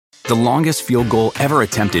The longest field goal ever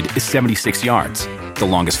attempted is 76 yards. The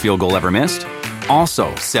longest field goal ever missed?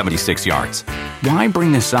 Also 76 yards. Why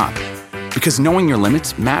bring this up? Because knowing your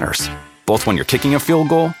limits matters, both when you're kicking a field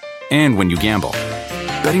goal and when you gamble.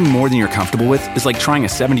 Betting more than you're comfortable with is like trying a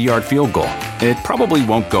 70-yard field goal. It probably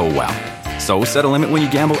won't go well. So set a limit when you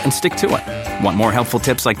gamble and stick to it. Want more helpful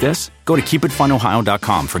tips like this? Go to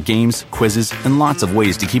keepitfunohio.com for games, quizzes, and lots of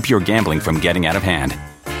ways to keep your gambling from getting out of hand.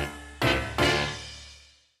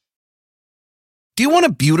 Do you want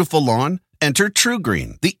a beautiful lawn? Enter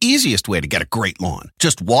TruGreen, the easiest way to get a great lawn.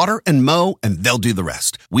 Just water and mow, and they'll do the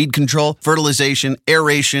rest. Weed control, fertilization,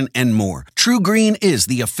 aeration, and more. TruGreen is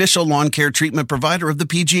the official lawn care treatment provider of the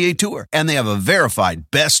PGA Tour, and they have a verified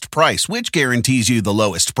best price, which guarantees you the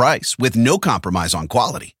lowest price with no compromise on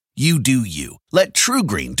quality. You do you. Let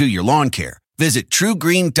TruGreen do your lawn care. Visit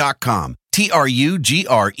TruGreen.com,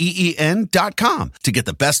 TruGreen.com, to get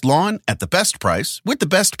the best lawn at the best price with the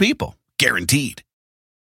best people. Guaranteed.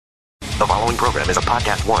 The following program is a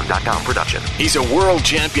PodcastOne.com production. He's a world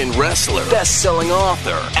champion wrestler, best-selling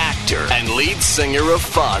author, actor, and lead singer of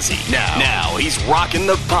Fozzy. Now he's rocking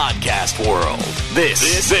the podcast world.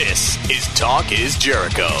 This is Talk is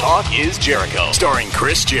Jericho. Talk is Jericho, starring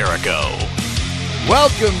Chris Jericho.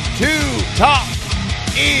 Welcome to Talk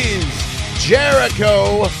is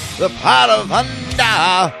Jericho, the pot of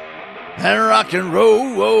thunder and rock and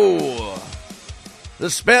roll. The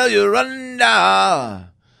spell you're under.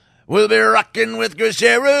 We'll be rocking with Chris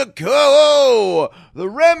Jericho. The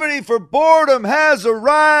remedy for boredom has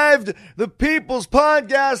arrived. The People's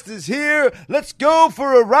Podcast is here. Let's go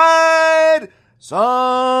for a ride.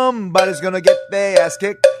 Somebody's gonna get their ass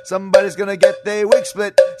kicked. Somebody's gonna get their wig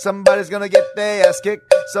split. Somebody's gonna get their ass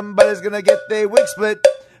kicked. Somebody's gonna get their wig split.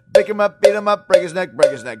 Pick him up, beat him up, break his neck,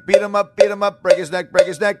 break his neck. Beat him up, break his neck, break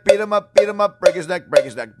his neck. Beat him up, break his neck, break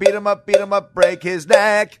his neck. Beat him up, break his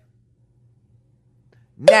neck.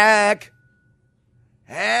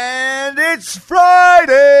 And it's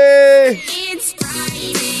Friday. It's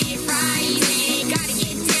Friday, gotta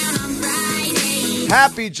get down on Friday.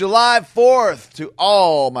 Happy July 4th to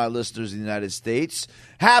all my listeners in the United States.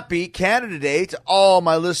 Happy Canada Day to all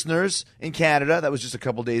my listeners in Canada. That was just a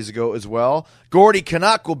couple days ago as well. Gordy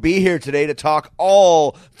Canuck will be here today to talk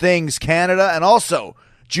all things Canada. And also,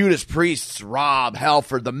 Judas Priest's Rob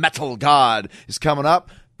Halford, the metal god, is coming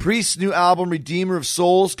up. Priest's new album, Redeemer of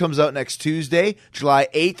Souls, comes out next Tuesday, July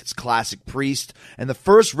 8th. It's classic Priest, and the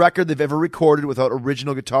first record they've ever recorded without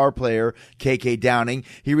original guitar player KK Downing.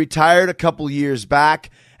 He retired a couple years back,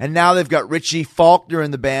 and now they've got Richie Faulkner in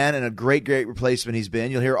the band, and a great replacement he's been.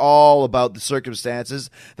 You'll hear all about the circumstances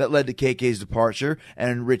that led to KK's departure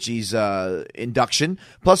and Richie's induction.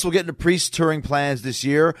 Plus, we'll get into Priest's touring plans this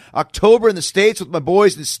year. October in the States with my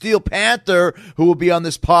boys in Steel Panther, who will be on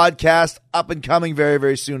this podcast up and coming very,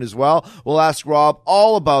 very soon as well. We'll ask Rob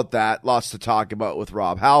all about that. Lots to talk about with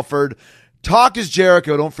Rob Halford. Talk is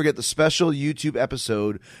Jericho. Don't forget the special YouTube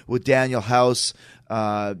episode with Daniel House.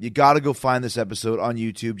 You got to go find this episode on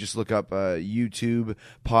YouTube. Just look up YouTube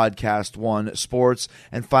Podcast One Sports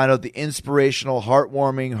and find out the inspirational,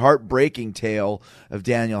 heartwarming, heartbreaking tale of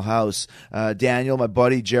Daniel House. Daniel, my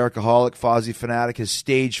buddy, Jerichoholic, Fozzy fanatic, has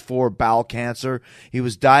stage 4 bowel cancer. He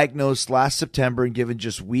was diagnosed last September and given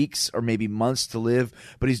just weeks or maybe months to live,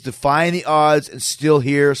 but he's defying the odds and still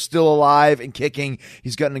here, still alive and kicking.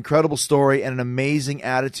 He's got an incredible story and an amazing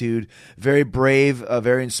attitude. Very brave,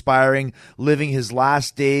 very inspiring, living his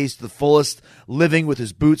last days to the fullest, living with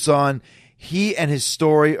his boots on. He and his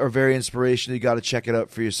story are very inspirational. You got to check it out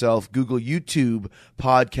for yourself. Google YouTube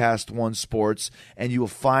Podcast One Sports, and you will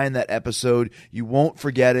find that episode. You won't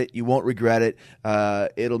forget it. You won't regret it.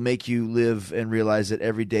 It'll make you live and realize that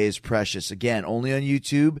every day is precious. Again, only on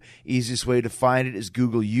YouTube. Easiest way to find it is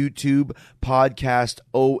Google YouTube Podcast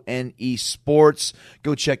ONE Sports.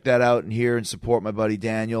 Go check that out and hear and support my buddy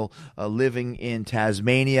Daniel, living in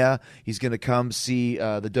Tasmania. He's going to come see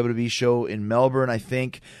the WWE show in Melbourne, I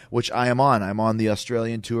think, which I am on. I'm on the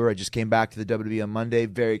Australian tour. I just came back to the WWE on Monday.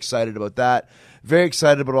 Very excited about that. Very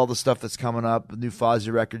excited about all the stuff that's coming up. The new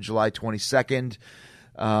Fozzy record, July 22nd.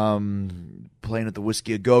 Playing at the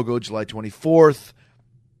Whiskey A Go-Go, July 24th.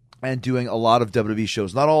 And doing a lot of WWE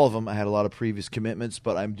shows. Not all of them. I had a lot of previous commitments,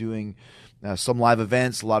 but I'm doing some live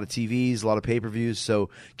events, a lot of TVs, a lot of pay-per-views. So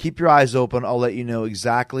keep your eyes open. I'll let you know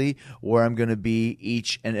exactly where I'm going to be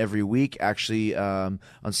each and every week. Actually, on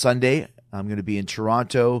Sunday, I'm going to be in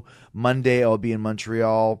Toronto. Monday, I'll be in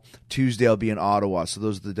Montreal. Tuesday, I'll be in Ottawa. So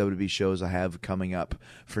those are the WWE shows I have coming up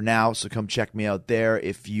for now. So come check me out there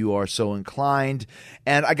if you are so inclined.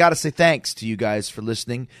 And I got to say thanks to you guys for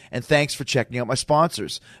listening. And thanks for checking out my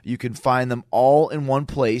sponsors. You can find them all in one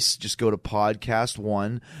place. Just go to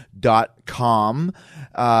podcast1.com.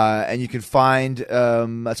 And you can find,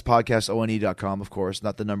 that's podcastone.com, of course,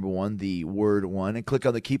 not the number one, the word one. And click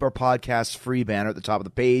on the Keep Our Podcasts Free banner at the top of the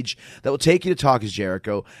page. That will take you to Talk is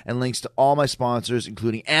Jericho and links to all my sponsors,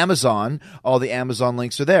 including Amazon. All the Amazon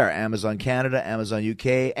links are there. Amazon Canada, Amazon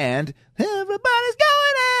UK, and everybody's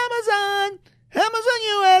going Amazon. Amazon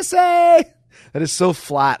USA. That is so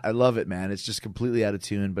flat. I love it, man. It's just completely out of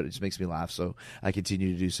tune, but it just makes me laugh, so I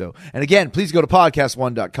continue to do so. And again, please go to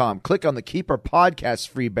podcast1.com. Click on the Keep Our Podcasts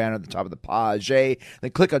Free banner at the top of the page.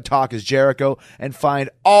 Then click on Talk is Jericho and find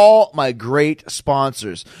all my great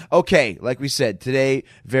sponsors. Okay, like we said, today,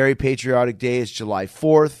 very patriotic day. It's July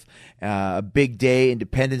 4th. A big day,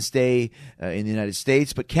 Independence Day in the United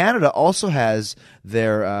States. But Canada also has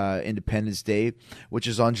their Independence Day, which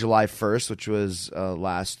is on July 1st, which was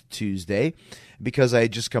last Tuesday. Because I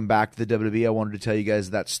had just come back to the WWE, I wanted to tell you guys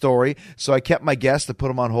that story. So I kept my guests to put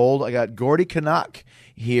them on hold. I got Gordy Canuck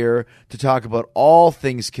here to talk about all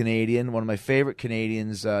things Canadian, one of my favorite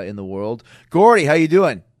Canadians in the world. Gordy, how you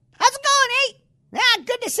doing? How's it going, eh? Yeah,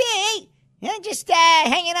 good to see you, eh? Yeah, just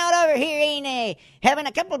hanging out over here, having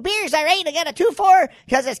a couple of beers, all right? I got a 2-4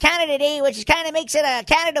 because it's Canada Day, which kind of makes it a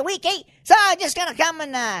Canada week, eh? So I'm just going to come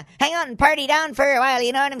and hang out and party down for a while,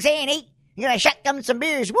 you know what I'm saying, eh? You're going to shotgun some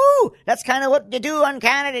beers. Woo! That's kind of what you do on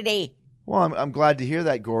Canada Day. Well, I'm glad to hear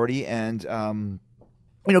that, Gordy. And,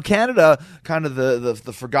 Canada, kind of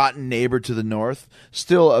the forgotten neighbor to the north,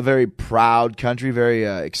 still a very proud country, very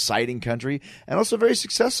exciting country, and also a very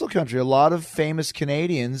successful country. A lot of famous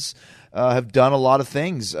Canadians have done a lot of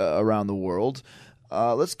things around the world.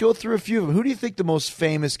 Let's go through a few of them. Who do you think the most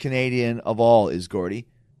famous Canadian of all is, Gordy?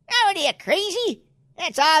 Oh, are you crazy?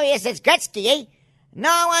 It's obvious it's Gretzky, eh?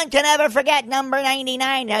 No one can ever forget number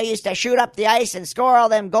 99 who used to shoot up the ice and score all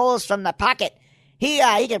them goals from the pocket. He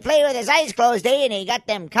could play with his eyes closed, eh? And he got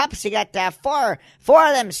them cups. He got four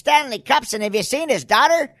of them Stanley Cups. And have you seen his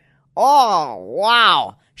daughter? Oh,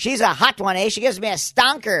 wow. She's a hot one, eh? She gives me a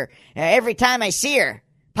stonker every time I see her.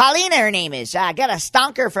 Paulina, her name is. I got a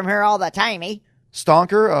stonker from her all the time, eh?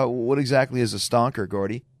 Stonker? What exactly is a stonker,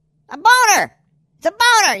 Gordy? A boner. It's a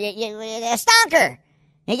boner. A stonker.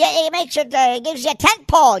 It makes it, gives you a tent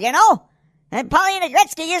pole, you know? And Paulina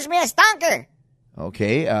Gretzky gives me a stonker.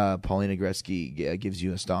 Okay, Paulina Gretzky gives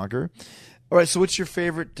you a stonker. All right, so what's your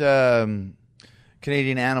favorite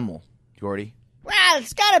Canadian animal, Gordy? Well,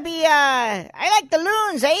 it's gotta be, I like the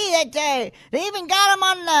loons, eh? That, they even got them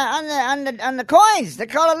on the coins. They're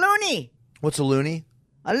called a loonie. What's a loonie?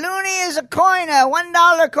 A loonie is a coin, a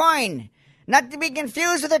 $1 coin. Not to be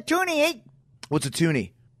confused with a toonie, eh? What's a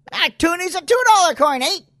toonie? A toonie's a $2 coin,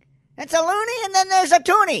 eh? It's a loonie and then there's a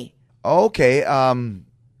toonie. Okay,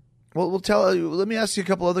 well, let me ask you a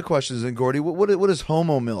couple other questions then, Gordy. What is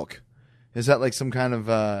homo milk? Is that like some kind of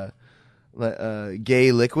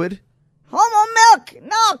gay liquid? Homo milk?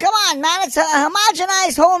 No, come on, man. It's a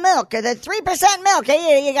homogenized whole milk. The 3% milk.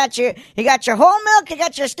 Hey, you got your whole milk, you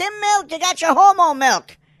got your skim milk, you got your homo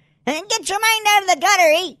milk. And get your mind out of the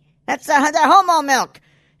gutter, eh? That's the homo milk.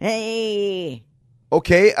 Hey.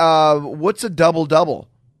 Okay, what's a double-double?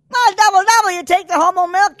 Well, double-double, you take the homo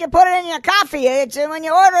milk, you put it in your coffee. It's when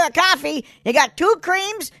you order a coffee, you got 2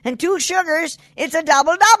 creams and 2 sugars. It's a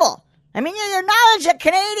double-double. I mean, your knowledge of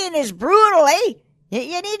Canadian is brutal, eh?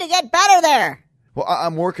 You need to get better there. Well,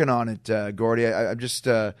 I'm working on it, Gordy. I just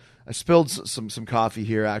I spilled some coffee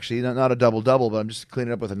here, actually. Not a double-double, but I'm just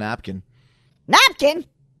cleaning it up with a napkin. Napkin?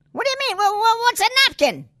 What do you mean? What's a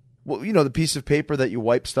napkin? Well, you know, the piece of paper that you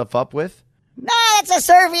wipe stuff up with? No, that's a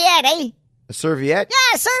serviette, eh? A serviette?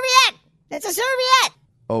 Yeah, a serviette. It's a serviette.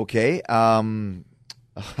 Okay.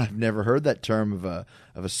 I've never heard that term of a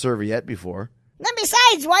serviette before. And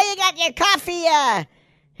besides, why you got your coffee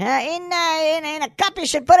in a cup? You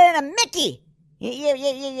should put it in a Mickey.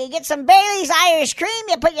 You get some Bailey's Irish cream.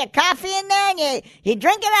 You put your coffee in there, and you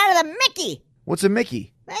drink it out of the Mickey. What's a Mickey?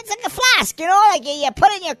 It's like a flask, you know, like you put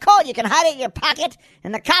it in your coat. You can hide it in your pocket,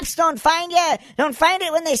 and the cops don't find you. Don't find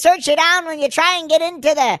it when they search you down when you try and get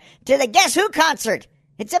into the Guess Who concert.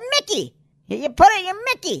 It's a Mickey. You put it in your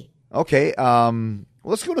Mickey. Okay.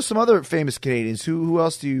 Let's go to some other famous Canadians. Who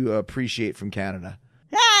else do you appreciate from Canada?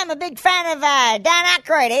 I'm a big fan of Dan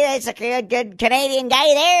Aykroyd. He's a good Canadian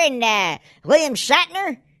guy there, and William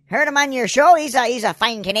Shatner. Heard him on your show. He's a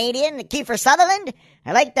fine Canadian. Kiefer Sutherland.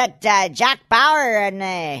 I like that Jack Bauer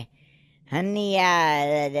and on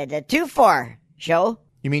the 2-4 show.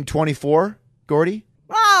 You mean 24, Gordy?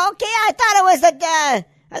 Oh, okay. I thought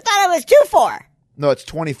it was 2-4. No, it's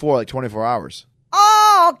 24, like 24 hours.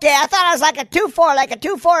 Oh, okay. I thought it was like a 2-4, like a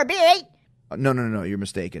 2-4 beer, eh? No, you're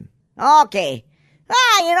mistaken. Okay.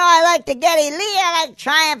 I like the Geddy Lee, I like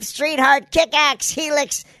Triumph, Streetheart, Kick-Axe,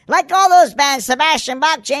 Helix, like all those bands, Sebastian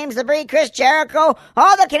Bach, James LaBrie, Chris Jericho,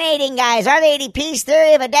 all the Canadian guys, R80Peace,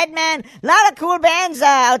 Theory of a Dead Man, a lot of cool bands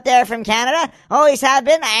out there from Canada, always have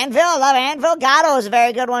been. Anvil, I love Anvil, Gatto is a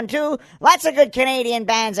very good one too, lots of good Canadian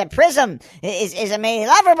bands. Prism is amazing.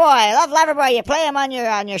 Loverboy, I love Loverboy, you play them on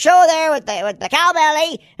your show there with the cowbell,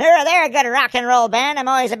 eh? They're a good rock and roll band, I've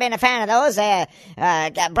always been a fan of those.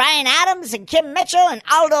 Brian Adams and Kim Mitchell and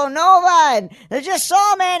Aldo Nova, and there's just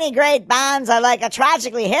so many great bands I like.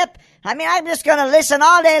 Tragically Hip. I mean, I'm just gonna listen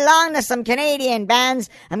all day long to some Canadian bands.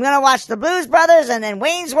 I'm gonna watch the Blues Brothers and then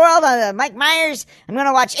Wayne's World, Mike Myers. I'm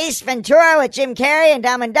gonna watch Ace Ventura with Jim Carrey and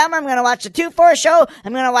Dumb and Dumber. I'm gonna watch the 2-4 show.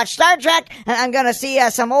 I'm gonna watch Star Trek. And I'm gonna see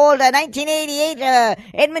some old 1988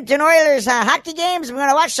 Edmonton Oilers hockey games. I'm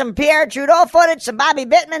gonna watch some Pierre Trudeau footage, some Bobby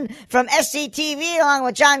Bittman from SCTV, along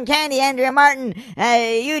with John Candy, Andrea Martin,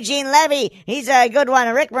 Eugene Levy. He's a good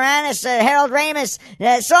one. Rick Moranis, Harold Ramis.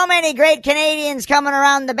 So many great Canadians coming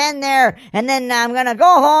around the bend there. And then I'm going to go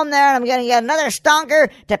home there and I'm going to get another stonker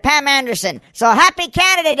to Pam Anderson. So happy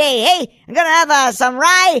Canada Day, hey? I'm going to have some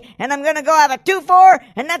rye and I'm going to go have a 2-4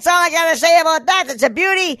 and that's all I got to say about that. It's a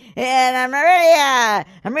beauty and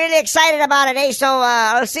I'm really excited about it, hey? So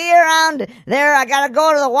I'll see you around there. I got to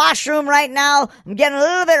go to the washroom right now. I'm getting a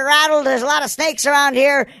little bit rattled. There's a lot of snakes around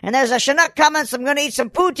here and there's a Chinook coming, so I'm going to eat some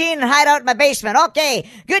poutine and hide out in my basement. Okay,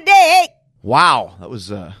 good day, hey? Wow, that was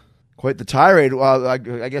quite the tirade. Well, I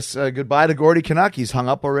guess goodbye to Gordy Canuck. He's hung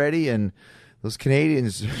up already, and those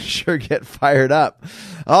Canadians sure get fired up.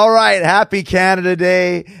 All right, happy Canada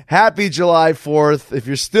Day. Happy July 4th. If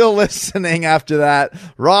you're still listening after that,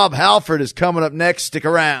 Rob Halford is coming up next. Stick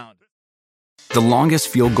around. The longest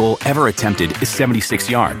field goal ever attempted is 76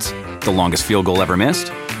 yards. The longest field goal ever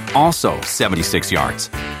missed? Also 76 yards.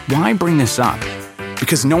 Why bring this up?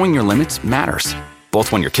 Because knowing your limits matters,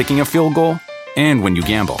 both when you're kicking a field goal and when you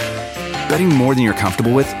gamble. Betting more than you're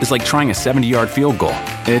comfortable with is like trying a 70-yard field goal.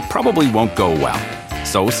 It probably won't go well.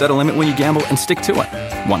 So set a limit when you gamble and stick to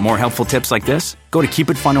it. Want more helpful tips like this? Go to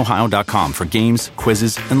keepitfunohio.com for games,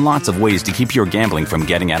 quizzes, and lots of ways to keep your gambling from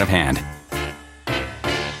getting out of hand.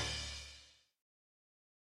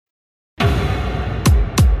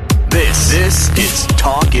 This is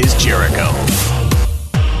Talk is Jericho.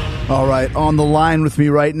 All right, on the line with me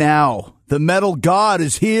right now, the metal god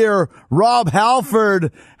is here, Rob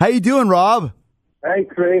Halford. How you doing, Rob? Hey,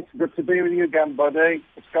 Chris. Good to be with you again, buddy.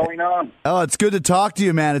 What's going on? Oh, it's good to talk to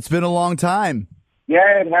you, man. It's been a long time.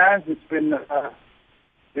 Yeah, it has. It's been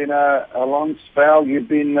a long spell. You've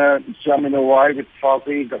been jamming away with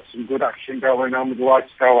Fozzy. Got some good action going on with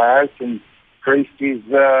Lights Go Out, and Priest is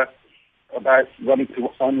about ready to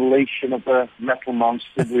unleash another metal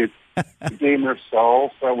monster with Redeemer of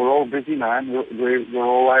Soul. So we're all busy, man. We're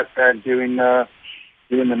all out there doing the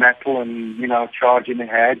metal and, charging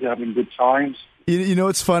ahead, having good times. You know,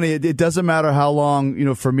 it's funny. It doesn't matter how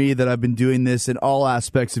long, for me that I've been doing this in all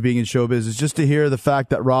aspects of being in show business, just to hear the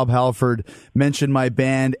fact that Rob Halford mentioned my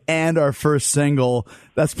band and our first single,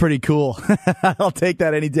 that's pretty cool. I'll take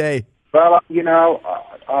that any day. Well,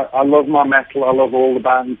 I love my metal. I love all the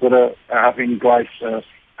bands that are having great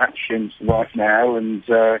actions right now. And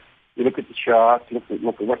you look at the charts, look at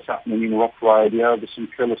what's happening in rock radio. There's some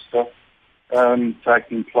killer stuff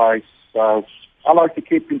taking place. So I like to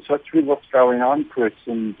keep in touch with what's going on, Chris.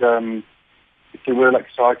 And it's a real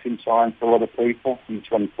exciting time for a lot of people in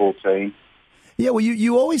 2014. Yeah, well,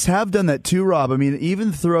 you always have done that too, Rob. I mean,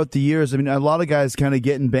 even throughout the years, a lot of guys kind of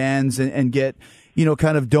get in bands and get,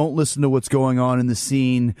 kind of don't listen to what's going on in the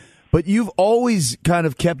scene. But you've always kind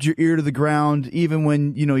of kept your ear to the ground, even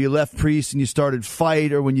when, you left Priest and you started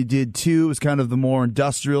Fight, or when you did Two, it was kind of the more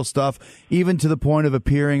industrial stuff, even to the point of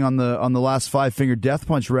appearing on the last Five Finger Death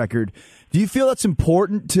Punch record. Do you feel that's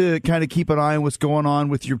important to kind of keep an eye on what's going on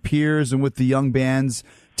with your peers and with the young bands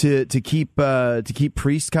to keep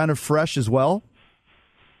Priest kind of fresh as well?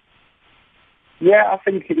 Yeah, I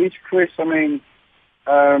think it is, Chris. I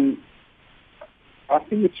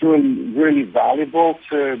think it's really, really valuable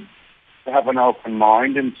to have an open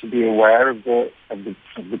mind and to be aware of the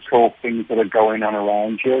cool things that are going on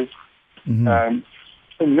around you. Mm-hmm.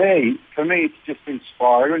 For me, it's just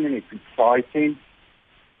inspiring and it's exciting,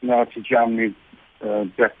 to jam with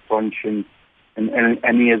Death Punch and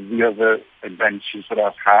any of the other adventures that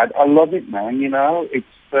I've had. I love it, man.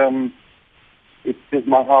 It does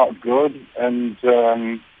my heart good, and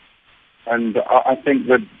And I think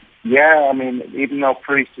that, yeah, I mean, even though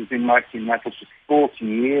Priest has been making metal for 40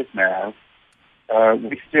 years now,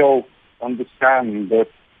 we still understand that,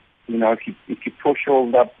 you know, if you push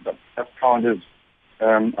all that kind of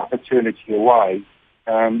opportunity away,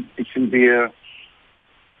 it can be a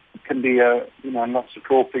you know, not so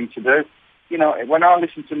cool thing to do. You know, when I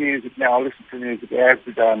listen to music now, I listen to music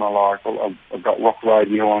every day of my life. I've got rock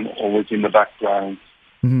radio on always in the background.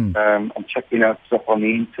 Mm-hmm. I'm checking out stuff on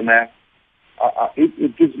the internet.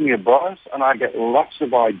 It gives me a buzz, and I get lots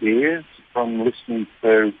of ideas from listening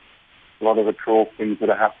to a lot of the cool things that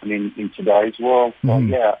are happening in today's world. So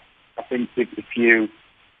yeah, I think that if you're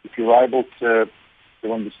able to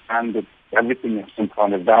understand that everything has some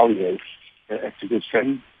kind of value, it's a good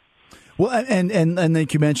thing. Well, and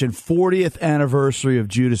like you mentioned, 40th anniversary of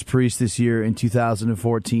Judas Priest this year in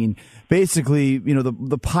 2014. Basically, you know,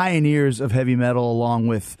 the pioneers of heavy metal, along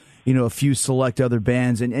with, you know, a few select other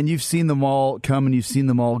bands, and you've seen them all come and you've seen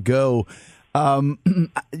them all go.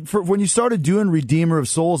 For when you started doing Redeemer of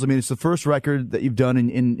Souls, I mean, it's the first record that you've done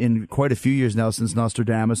in quite a few years now since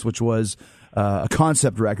Nostradamus, which was a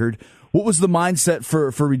concept record. What was the mindset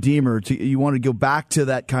for Redeemer? You want to go back to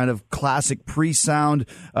that kind of classic Priest sound?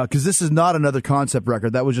 Because this is not another concept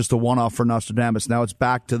record. That was just a one-off for Nostradamus. Now it's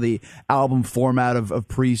back to the album format of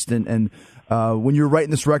Priest. And when you were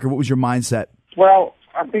writing this record, what was your mindset? Well,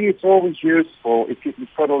 I think it's always useful if you can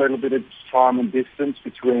put a little bit of time and distance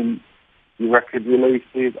between your record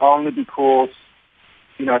releases, only because,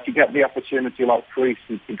 you know, if you get the opportunity like Priest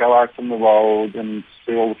to go out on the road and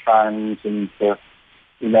see all the fans and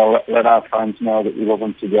you know, let our fans know that we love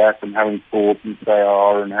them to death and how important they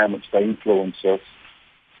are and how much they influence us.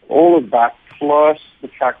 All of that, plus the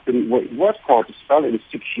fact that it was quite a spell. It was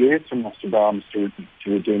 6 years from Nostradamus to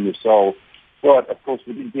Redeem Your Soul. But, of course,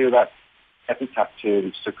 we didn't do that Epitaph tour,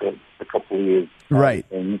 which took a couple of years. Right.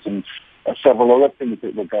 Things, and several other things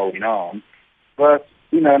that were going on. But,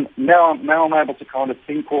 you know, now I'm able to kind of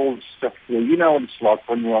think all this stuff through. You know what it's like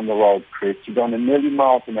when you're on the road, Chris. You're going 1,000,000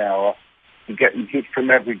 miles an hour. You're getting hit from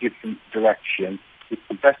every different direction. It's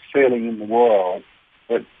the best feeling in the world.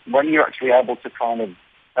 But when you're actually able to kind of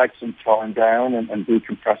take some time down and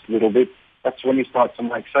decompress a little bit, that's when you start to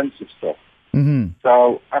make sense of stuff. Mm-hmm.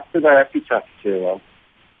 So after the Epitaph tour,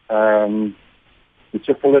 we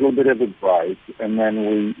took a little bit of a break, and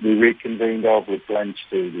then we reconvened over at Glen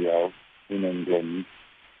Studio in England.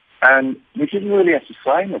 And we didn't really have to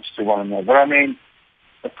say much to one another. I mean,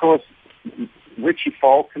 of course, Richie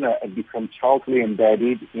Faulkner had become totally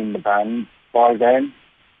embedded in the band by then.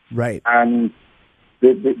 Right. And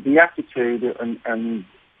the attitude and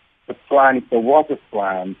the plan, if there was a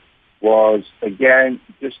plan, was, again,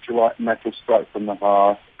 just to write metal straight from the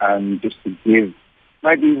heart and just to give,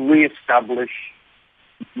 maybe re-establish,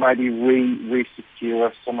 maybe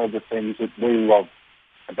re-secure some of the things that we love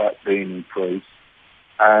about being in Priest.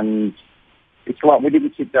 And it's like we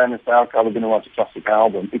didn't sit down and say, okay, we're going to write a classic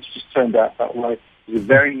album. It's just turned out that way. It was a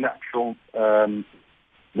very natural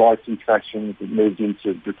writing session that moved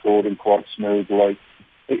into recording quite smoothly.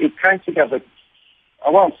 It came together,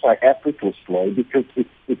 I won't say effortlessly, because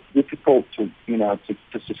it's difficult to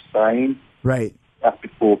sustain. Right. After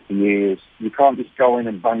 40 years. You can't just go in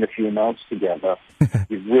and bang a few notes together.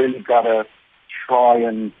 You've really got to try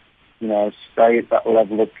and, you know, stay at that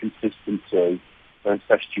level of consistency as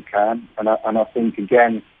best you can. And I think,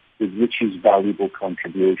 again, with Richie's valuable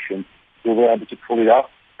contribution, we'll be able to pull it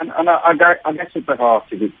off. And I guess at the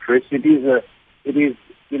heart of it, Chris, it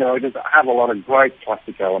does have a lot of great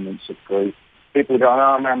classic elements of Priest. People go,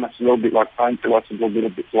 oh man, that's a little bit like Painter, that's a little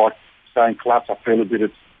bit like Stained Glass. I feel a bit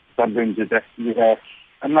of Blood Rings of Destiny there.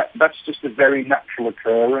 And that's just a very natural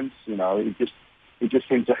occurrence, you know. It just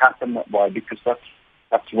seems to happen that way because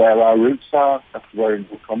that's where our roots are. That's where it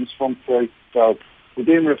all comes from, too. So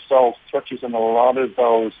Redeemer of Souls touches on a lot of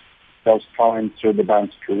those times through the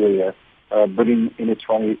band's career, but in a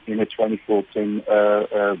 2014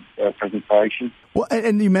 presentation. Well,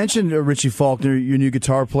 and you mentioned Richie Faulkner, your new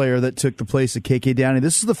guitar player that took the place of KK Downing.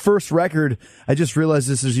 This is the first record. I just realized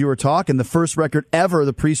this as you were talking. The first record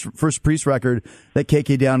ever, first Priest record that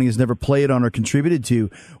KK Downing has never played on or contributed to.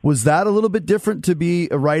 Was that a little bit different to be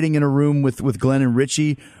writing in a room with Glenn and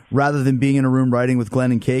Richie rather than being in a room writing with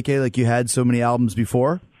Glenn and KK like you had so many albums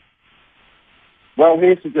before? Well,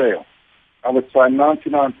 here's the deal. I would say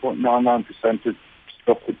 99.99% of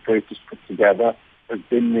stuff that Priest has put together has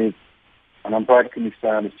been with, and I'm breaking this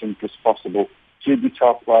down as simple as possible, two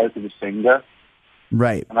guitar players and a singer.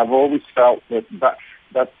 Right. And I've always felt that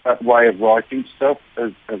way of writing stuff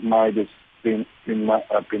has made us been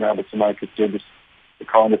able to make us do the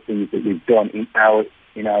kind of things that we've done in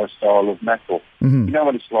in our style of metal. Mm-hmm. You know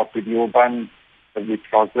what it's like with your band, with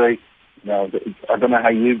Fozzy. You know, I don't know how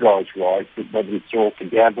you guys write, but whether it's all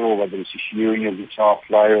together or whether it's just you and your guitar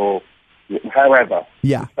player or however.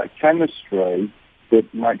 Yeah. It's that chemistry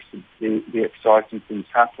that makes the exciting things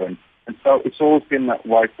happen. And so it's always been that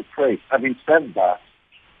way for Priest. Having said that,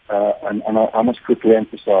 and I must quickly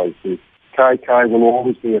emphasise this, KK will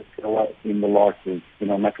always be a pillar in the life of,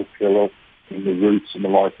 metal pillar in the roots and the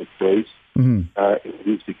life of Priest. Mm-hmm.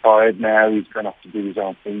 He's retired now. He's going to have to do his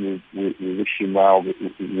own thing. We wish him well.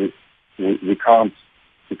 We can't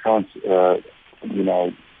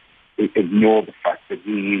ignore the fact that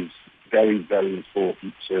he is very, very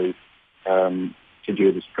important to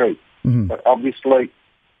Judas Priest. Mm-hmm. But obviously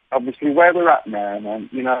where we're at now, man,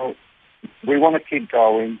 we want to keep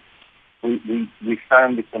going. We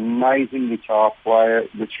found this amazing guitar player,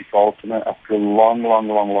 Richie Faulkner, after a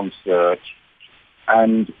long search.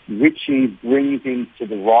 And Richie brings into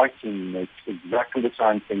the writing mix exactly the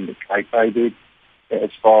same thing that KK did,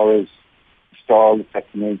 as far as the style, the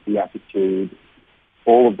technique, the attitude,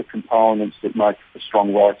 all of the components that make a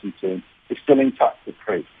strong writing team. It's still intact for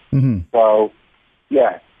Priest. Mm-hmm. So,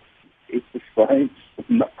 yeah, it's the same,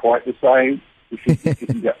 not quite the same, if you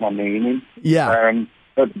can get my meaning. Yeah.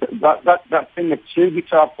 But that thing of two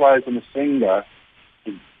guitar players and a singer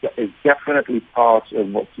is definitely part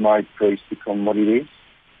of what's made Priest become what it is.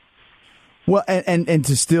 Well, and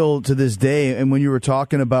to still to this day, and when you were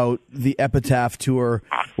talking about the Epitaph tour,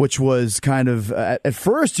 which was kind of at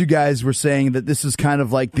first you guys were saying that this is kind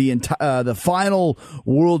of like the final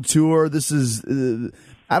world tour. This is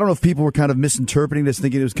I don't know if people were kind of misinterpreting this,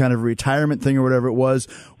 thinking it was kind of a retirement thing or whatever it was.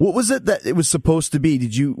 What was it that it was supposed to be?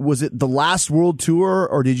 Was it the last world tour,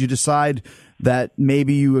 or did you decide that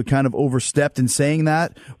maybe you had kind of overstepped in saying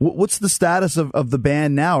that? What's the status of the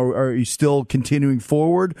band now? Are you still continuing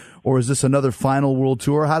forward, or is this another final world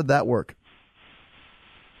tour? How did that work?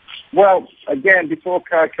 Well, again, before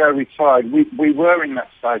KK retired, we were in that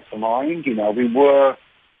state of mind. We were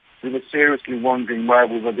seriously wondering where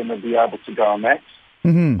we were going to be able to go next.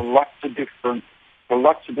 Mm-hmm. For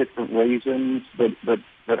lots of different reasons that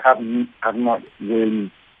have not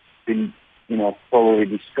really been thoroughly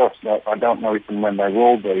discussed. I don't know if and when they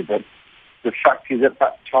will be, but the fact is at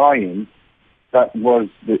that time that was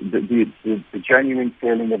the genuine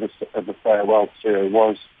feeling of a farewell tour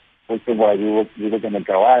was the way we were going to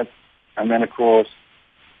go out. And then of course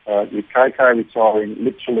with KK retiring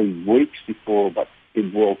literally weeks before that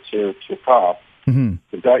big world tour took off. Mm-hmm.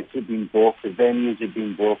 The dates had been booked, the venues had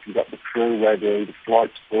been booked, we got the crew ready, the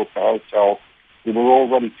flights booked, the hotel. We were all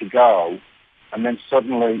ready to go, and then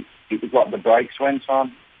suddenly it was like the brakes went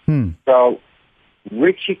on. So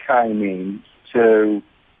Richie came in to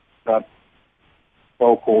that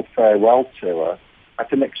so-called farewell tour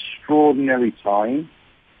at an extraordinary time.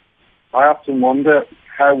 I often wonder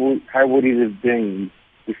how would it have been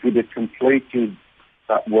if we'd have completed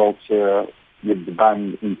that world tour with the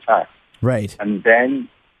band intact. Right. And then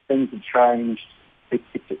things have changed.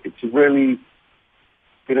 It's a really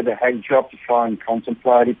bit of a head job to try and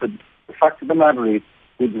contemplate it, but the fact of the matter is,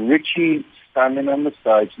 with Richie standing on the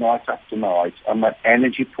stage night after night and that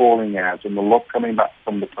energy pouring out and the love coming back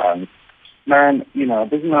from the fans, man,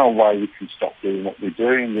 there's no way we can stop doing what we're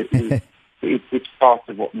doing. It's part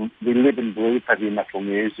of what we live and breathe, heavy metal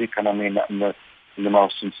music, and I mean that in the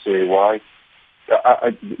most sincere way.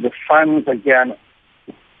 The fans, again,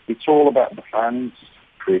 it's all about the fans,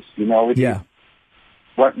 Chris. Yeah.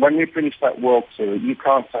 When we finish that world tour, you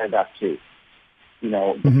can't say that's it.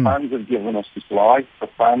 The fans have given us this life. The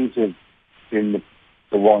fans have been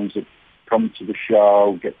the ones that come to the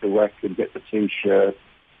show, get the record, get the T-shirt.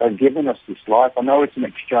 They've given us this life. I know it's an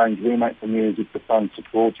exchange. We make the music, the fans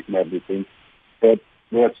support it and everything. But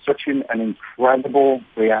we had such an incredible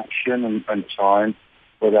reaction and time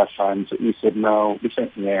with our fans that we said, no, this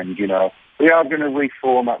ain't the end, We are going to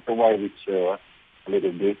reformat the way we tour a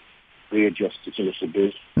little bit, readjust it a little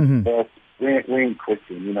bit. Mm-hmm. But we ain't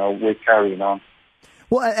quitting, we're carrying on.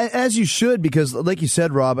 Well, as you should, because like you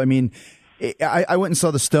said, Rob, I mean, I went and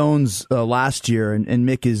saw the Stones last year, and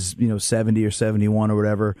Mick is 70 or 71 or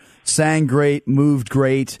whatever. Sang great, moved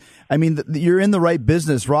great. I mean, you're in the right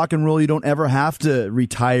business. Rock and roll, you don't ever have to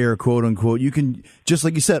retire, quote unquote. You can, just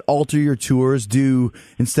like you said, alter your tours. Do,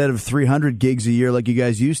 instead of 300 gigs a year like you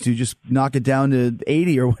guys used to, just knock it down to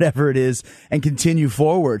 80 or whatever it is, and continue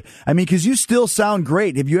forward. I mean, because you still sound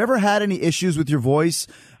great. Have you ever had any issues with your voice?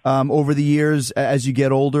 over the years as you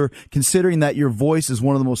get older, considering that your voice is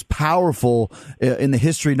one of the most powerful in the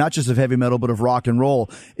history, not just of heavy metal, but of rock and roll?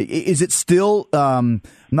 Is it still, I'm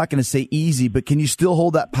not going to say easy, but can you still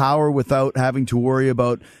hold that power without having to worry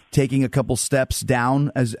about taking a couple steps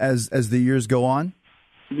down as the years go on?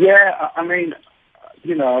 Yeah, I mean,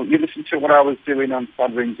 you know, you listen to what I was doing on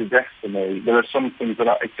Sad Rings of Destiny. There are some things that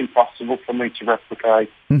it's impossible for me to replicate,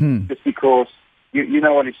 just because you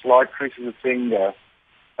know what it's like, Chris, as a singer.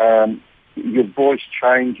 Your voice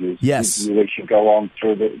changes as you go on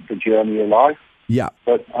through the journey of life. Yeah.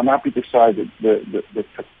 But I'm happy to say that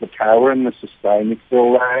the power and the sustain is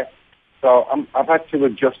still there. So I've had to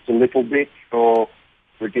adjust a little bit for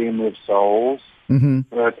Redeemer of Souls.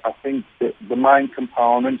 But I think that the main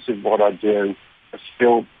components of what I do are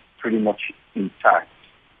still pretty much intact,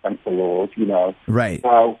 thank the Lord, you know. Right.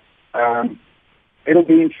 So it'll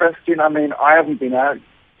be interesting. I mean, I haven't been out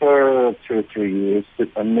for 2 or 3 years,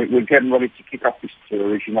 and we're getting ready to kick off this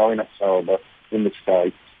tour, as you know, in October in the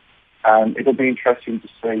States. And it'll be interesting to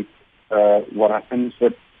see what happens.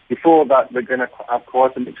 But before that, they're going to have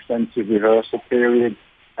quite an extensive rehearsal period.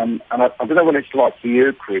 And I don't know what it's like for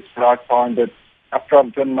you, Chris, but I find that after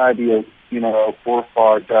I've done maybe 4 or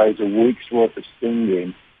 5 days, a week's worth of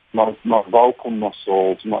singing, my vocal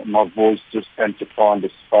muscles, my voice just tend to find a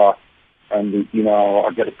spot, and I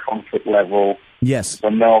get a comfort level. Yes. I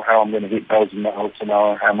know how I'm going to hit those notes. I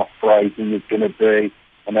know how my phrasing is going to be.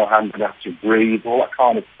 I know how I'm going to have to breathe, all that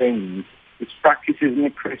kind of thing. It's practice, isn't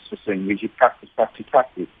it, Chris, for singing? You practice.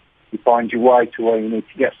 You find your way to where you need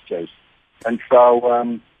to get to. And so,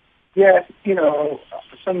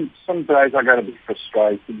 some days I get a bit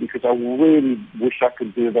frustrated because I really wish I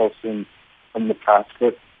could do those things from the past.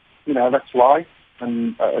 But, that's life.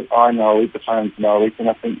 And I know it, the fans know it. And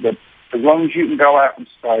I think that as long as you can go out on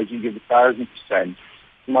stage and give 1,000%,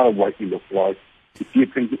 no matter what you look like, if you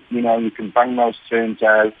can, you can bang those tunes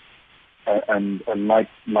out and make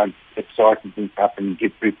exciting things happen and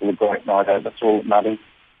give people a great night out, that's all that matters.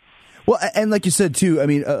 Well, and like you said, too, I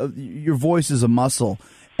mean, your voice is a muscle.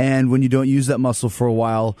 And when you don't use that muscle for a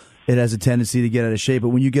while, it has a tendency to get out of shape. But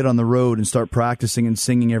when you get on the road and start practicing and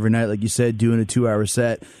singing every night, like you said, doing a 2-hour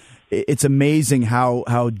set, it's amazing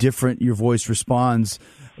how different your voice responds.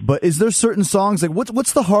 But is there certain songs, like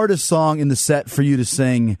what's the hardest song in the set for you to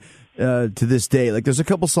sing to this day? Like there's a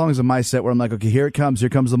couple songs in my set where I'm like, okay, here comes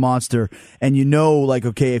the monster. And like,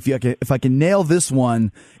 okay, if I can nail this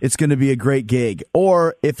one, it's going to be a great gig.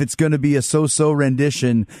 Or if it's going to be a so-so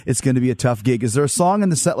rendition, it's going to be a tough gig. Is there a song in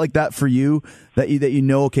the set like that for you that you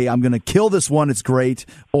know, okay, I'm going to kill this one, it's great,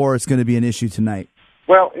 or it's going to be an issue tonight?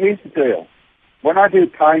 Well, here's the deal. When I do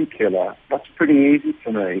Painkiller, that's pretty easy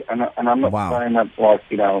for me. And I'm not saying that's like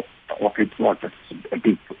a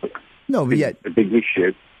big a big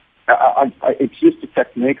issue. It's just a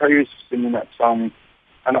technique I use for singing that song,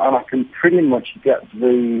 and I can pretty much get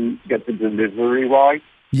the delivery right.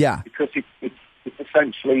 Yeah. Because it's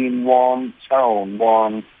essentially in one tone,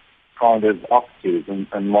 one kind of octave,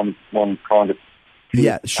 and one kind of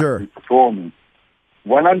performance.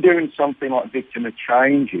 When I'm doing something like Victim of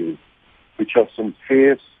Changes, which has some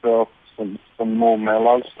fierce stuff, some more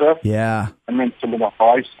mellow stuff, and then some of the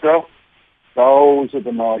high stuff, those are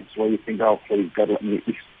the nights where you think, oh, please, God, let me get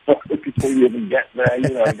this stuff before you even get there, you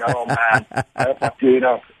go, oh, man, I have to do it,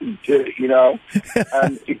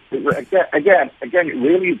 And again, it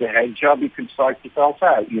really is a head job. You can psych yourself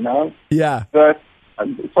out, Yeah. But,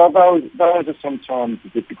 so those are sometimes the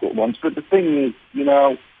difficult ones. But the thing is,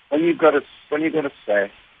 when you've got a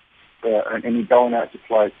set, and you're going out to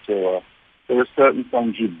play a tour, there are certain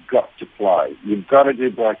songs you've got to play. You've got to do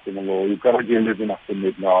Breaking the Law. You've got to do Living After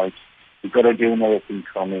Midnight. You've got to do Another Thing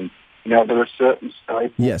Coming. There are certain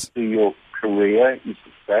staples to your career, your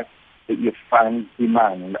success, that your fans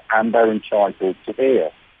demand and are entitled to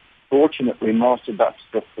hear. Fortunately, most of that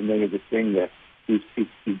stuff for me as a singer is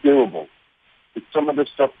doable. It's some of the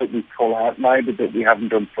stuff that we call out maybe that we haven't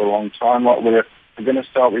done for a long time, like we're going to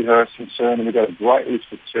start rehearsing soon, and we've got a great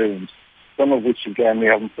list of tunes, some of which, again, we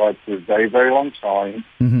haven't played for a very, very long time,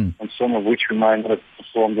 and some of which we may not have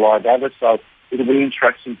performed live ever. So it'll be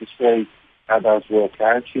interesting to see how those work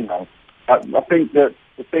out, I think that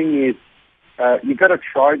the thing is, you've got to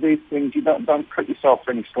try these things. You don't cut yourself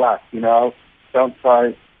any slack, Don't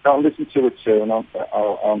listen to a tune on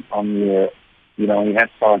your, on your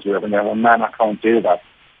headphones or whatever, and go, man, I can't do that.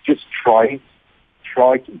 Just try it.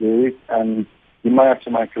 Try to do it, and you may have to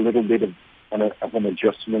make a little bit of an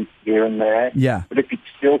adjustment here and there. Yeah. But if it's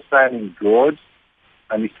still sounding good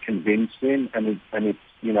and it's convincing and it's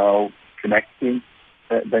connecting,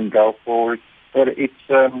 then go for it. But it's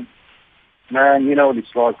man, you know what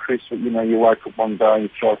it's like, Chris, you wake up one day and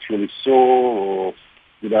your throat's really sore, or,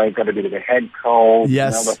 you've got a bit of a head cold.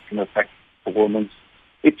 Yes. That can affect performance.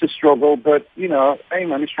 It's a struggle, but, hey,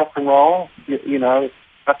 man, it's rock and roll.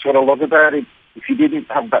 That's what I love about it. If you didn't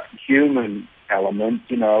have that human element,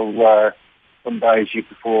 where some days your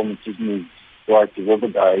performance isn't as great as other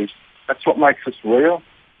days, that's what makes us real.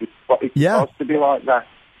 It's supposed to be like that,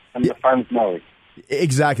 and the fans know it.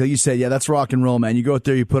 Exactly. You said, that's rock and roll, man. You go out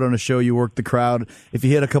there, you put on a show, you work the crowd. If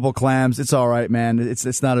you hit a couple clams, it's all right, man.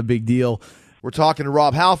 It's not a big deal. We're talking to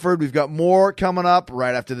Rob Halford. We've got more coming up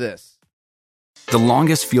right after this. The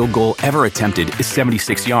longest field goal ever attempted is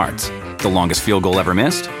 76 yards. The longest field goal ever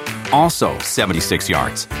missed? Also 76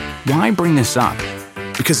 yards. Why bring this up?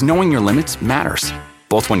 Because knowing your limits matters,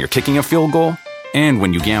 both when you're kicking a field goal and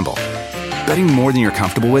when you gamble. Betting more than you're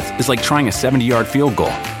comfortable with is like trying a 70-yard field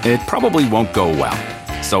goal. It probably won't go well.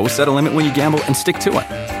 So set a limit when you gamble and stick to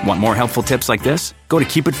it. Want more helpful tips like this? Go to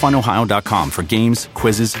keepitfunohio.com for games,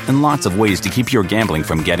 quizzes, and lots of ways to keep your gambling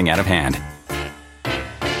from getting out of hand.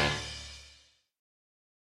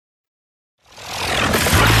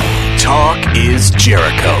 Talk is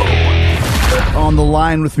Jericho. On the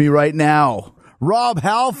line with me right now, Rob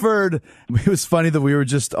Halford. It was funny that we were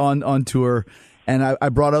just on tour, and I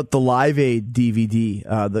brought out the Live Aid DVD,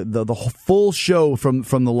 the full show from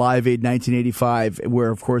the Live Aid 1985, where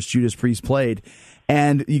of course Judas Priest played.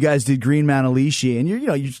 And you guys did Green Manalishi, and you're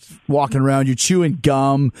just walking around, you're chewing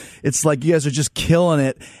gum. It's like you guys are just killing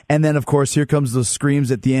it. And then, of course, here comes those screams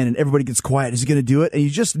at the end, and everybody gets quiet. Is he going to do it? And you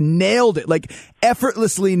just nailed it, like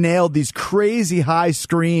effortlessly nailed these crazy high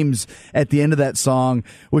screams at the end of that song,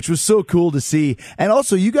 which was so cool to see. And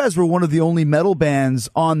also, you guys were one of the only metal bands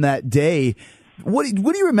on that day. What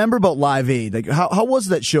do you remember about Live Aid? Like, how was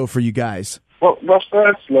that show for you guys? Well,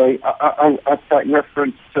 firstly, I take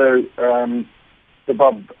reference to the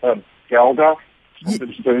Bob Geldof from the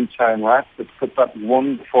Spoontown Rats that put that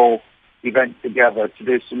wonderful event together to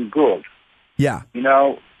do some good. Yeah.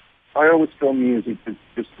 I always feel music is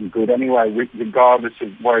just some good anyway, regardless of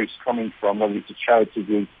where it's coming from, whether it's a charity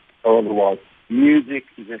group or otherwise. Music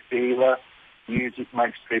is a healer. Music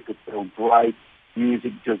makes people feel great.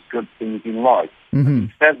 Music does good things in life. Mm-hmm.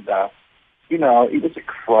 Said that, it was a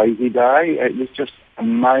crazy day. It was just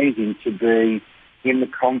amazing to be in the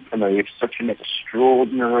company of such an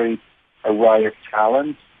extraordinary array of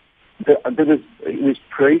talent. It was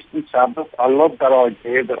Priest and Sabbath. I love that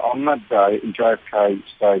idea that on that day in JFK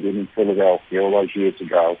Stadium in Philadelphia all those years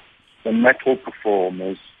ago, the metal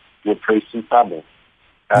performers were Priest and Sabbath.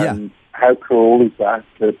 And how cool is that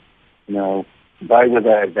they were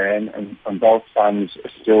there then, and both bands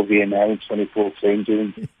are still here now in 2014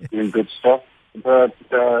 doing good stuff. But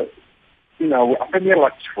I think we had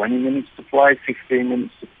like 20 minutes to play, 15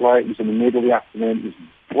 minutes to play. It was in the middle of the afternoon. It was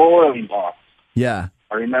boiling hot. Yeah.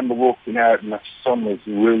 I remember walking out and the sun was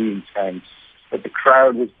really intense, but the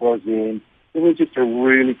crowd was buzzing. It was just a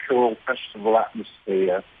really cool festival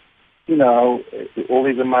atmosphere. All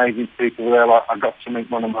these amazing people there. Like, I got to meet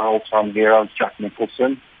one of my all-time heroes, Jack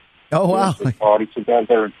Nicholson. Oh, wow. We party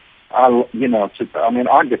together. I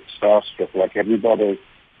get starstruck like everybody.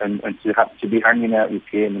 And to be hanging out with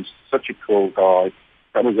him, and such a cool guy,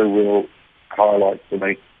 that was a real highlight for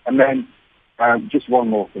me. And then just one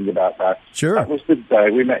more thing about that. Sure. That was the day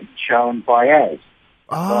we met Joan Baez.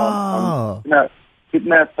 Oh.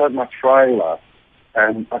 Sitting outside my trailer,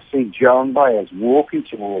 and I see Joan Baez walking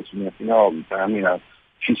towards me. I think, oh, damn,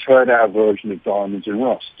 she's heard our version of Diamonds and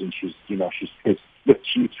Rust, and she's pissed. But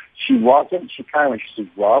she wasn't. She came and she said,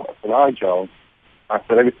 Rob. I said, hi, Joan. I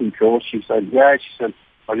said, everything cool? She said, yeah. She said,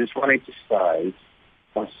 I just wanted to say,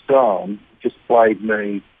 my son just played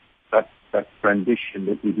me that rendition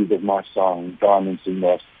that we did of my song, Diamonds and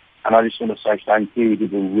Rust. And I just want to say thank you. You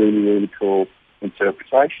did a really, really cool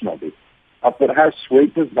interpretation of it. I thought, how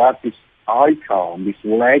sweet was that? This icon, this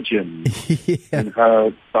legend in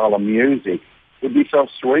her style of music. It would be so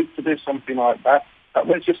sweet to do something like that. That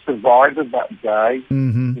was just the vibe of that day.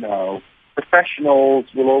 Mm-hmm. Professionals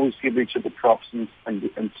will always give each other props and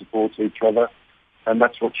support each other. And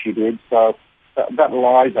that's what she did. So that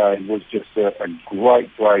Live Aid was just a great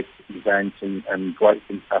event, and great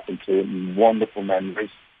things happened to it, and wonderful memories.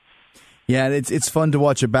 Yeah, and it's fun to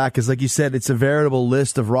watch it back because, like you said, it's a veritable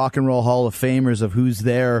list of Rock and Roll Hall of Famers of who's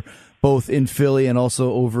there, both in Philly and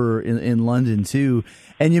also over in London, too.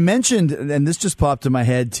 And you mentioned, and this just popped in my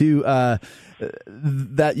head, too,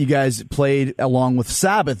 that you guys played along with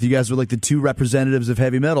Sabbath. You guys were like the two representatives of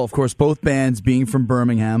heavy metal. Of course, both bands being from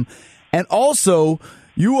Birmingham. And also,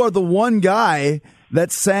 you are the one guy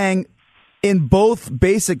that sang in both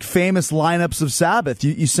basic famous lineups of Sabbath.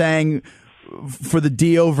 You sang for the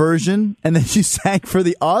Dio version, and then you sang for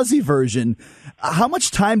the Ozzy version. How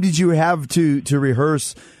much time did you have to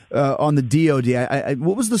rehearse on the Dio?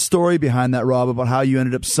 What was the story behind that, Rob, about how you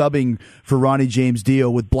ended up subbing for Ronnie James Dio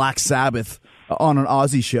with Black Sabbath on an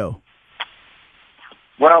Ozzy show?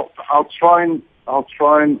 Well, I'll try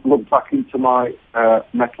and look back into my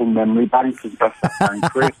metal memory bank as best I can,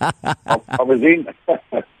 Chris. I was in.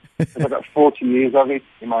 I've got 40 years of it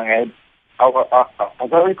in my head.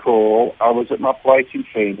 As I recall, I was at my place in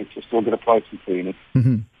Phoenix. I still get a place in Phoenix,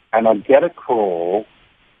 and I get a call,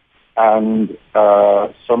 and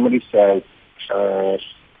somebody says,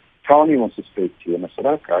 "Tony wants to speak to you." And I said,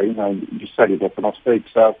 "Okay, you set it up, and I'll speak."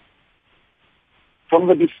 So, from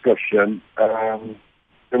the discussion,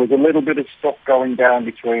 there was a little bit of stuff going down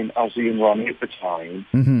between Ozzy and Ronnie at the time,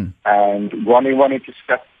 and Ronnie wanted to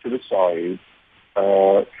step to the side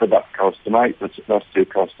for that those two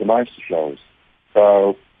customized shows.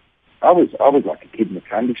 So I was like a kid in a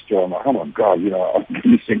candy store. I'm like, oh my God, I'm going to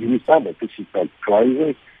be singing with Sabbath. This is like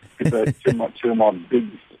crazy. It's two of my big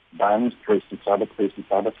bands, Priest and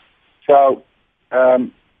Sabbath. So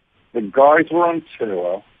the guys were on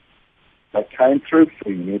tour. They came through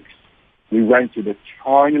Phoenix. We rented a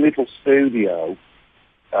tiny little studio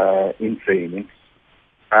in Phoenix,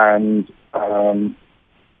 and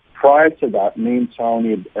prior to that, me and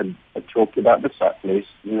Tony had talked about the set list.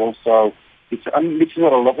 We also, this is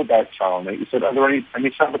what I love about Tony. He said, "Are there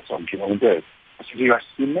any Sabbath songs you want to do?" I said, "Are you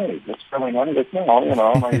asking me? What's going on?" He goes, "No,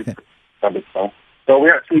 I Sabbath song." So we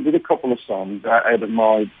actually did a couple of songs out of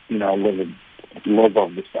my, love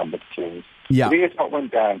of the Sabbath tunes. Yeah. But here's what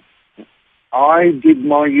went down. I did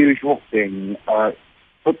my usual thing. I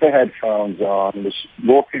put the headphones on, was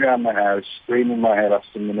walking around the house, screaming my head off,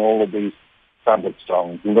 singing all of these Sabbath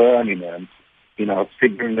songs, learning them,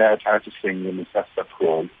 figuring out how to sing them as best I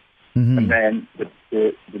could. And then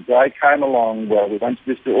the day came along where we went to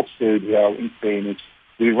this little studio in Phoenix.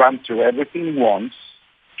 We ran through everything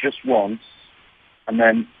just once, and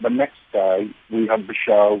then the next day we had the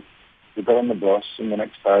show. We got on the bus, and the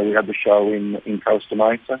next day we had the show in Costa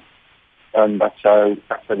Mesa. And that's how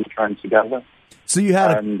we came together. So you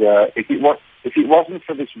had, if it wasn't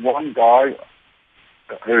for this one guy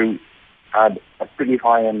who had a pretty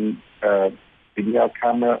high-end video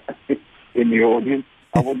camera in the audience,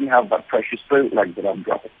 I wouldn't have that precious bootleg that I've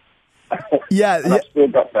got. I've still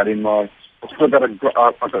got that in my. I've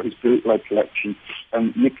got his bootleg collection,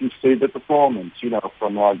 and you can see the performance,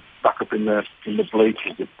 from like back up in the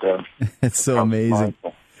bleachers. It's so amazing.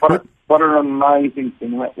 What an amazing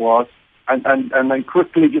thing that was. And then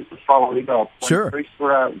quickly, just to follow it up, when Chris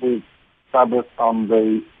were out with Sabbath on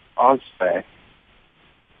the Ozfest,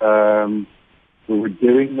 we were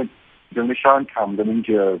doing the show in Camden in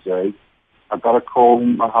Jersey. I got a call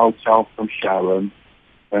in my hotel from Sharon,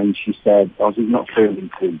 and she said, "Ozzy's not feeling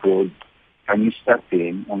too good. Can you step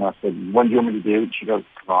in?" And I said, "When do you want me to do it?" She goes,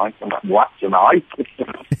 "Tonight." I'm like, "What, tonight?"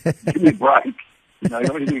 Give me a break. You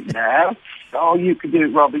want me to do it now? "Oh, you can do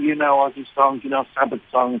it, Robbie. Ozzy songs, Sabbath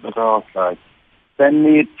songs." I go, "Okay. Send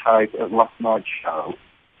me a tape of last night's show."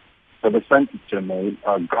 So they sent it to me.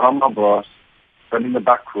 I got on my bus, went in the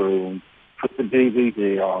back room, put the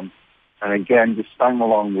DVD on, and again, just sang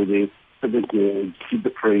along with it, to the gigs, did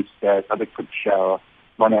the pre-set, had a quick shower,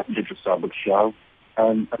 went out and did the Sabbath show,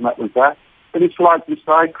 and that was that. But it's like you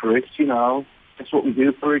say, Chris, that's what we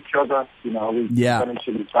do for each other. We get each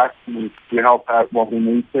other back, and we help out what we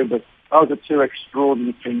need to. But those are two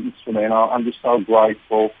extraordinary things for me, and I'm just so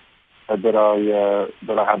grateful that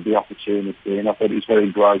I had the opportunity. And I thought it was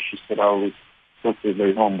very gracious that I was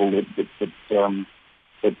very humble that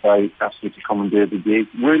they asked me to come and do the gig.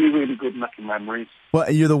 Really, really good making memories.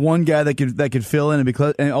 Well, you're the one guy that could fill in,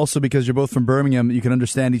 and also because you're both from Birmingham, you can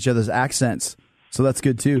understand each other's accents. So that's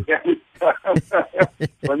good too. Yeah.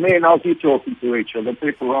 When me and Ozzy talking to each other,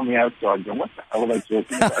 people on the outside going, "What the hell are they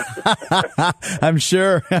talking about?" I'm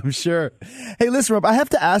sure. Hey, listen, Rob, I have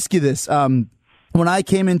to ask you this. When I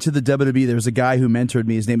came into the WWE, there was a guy who mentored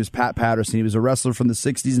me. His name is Pat Patterson. He was a wrestler from the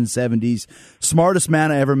 60s and 70s. Smartest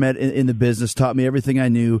man I ever met in the business. Taught me everything I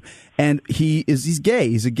knew. And he's gay.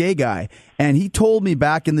 He's a gay guy. And he told me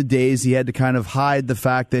back in the days he had to kind of hide the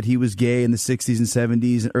fact that he was gay in the 60s and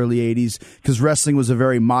 70s and early 80s because wrestling was a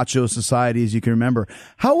very macho society, as you can remember.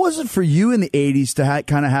 How was it for you in the 80s to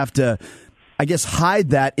kind of have to, I guess, hide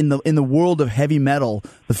that in the world of heavy metal,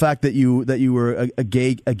 the fact that you were a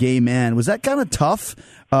gay man? Was that kind of tough?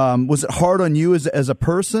 Was it hard on you as a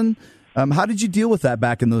person? How did you deal with that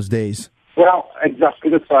back in those days? Well, exactly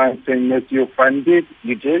the same thing as your friend did.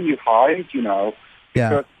 You hide,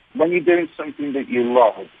 because when you're doing something that you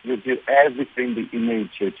love, you do everything that you need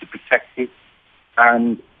to protect it.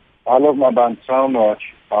 And I love my band so much,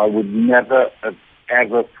 I would never have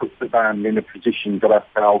ever put the band in a position that I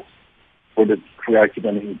felt would have created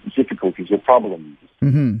any difficulties or problems.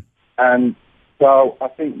 Mm-hmm. And so I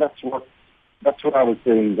think that's what I was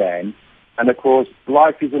doing then. And of course,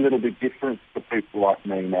 life is a little bit different for people like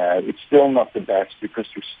me now. It's still not the best because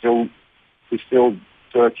we're still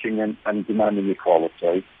searching and demanding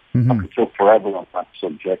equality. Mm-hmm. I could talk forever on that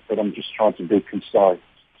subject, but I'm just trying to be concise.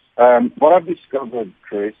 What I've discovered,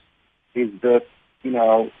 Chris, is that,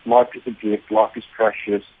 life is a gift, life is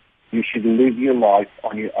precious. You should live your life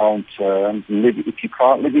on your own terms. If you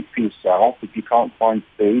can't live it for yourself, if you can't find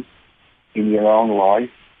peace in your own life,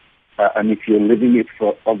 and if you're living it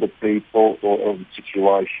for other people or other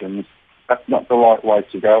situations, that's not the right way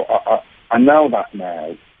to go. I know that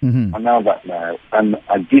now. Mm-hmm. I know that now. And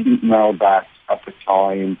I didn't know that at the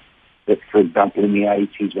time that, for example, in the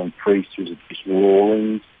 80s when Priest was just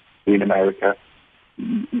ruling in America.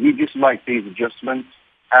 You just make these adjustments.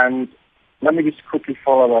 And let me just quickly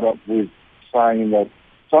follow that up with saying that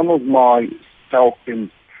some of my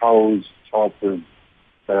self-imposed type of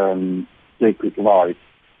secret life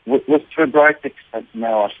was to a great extent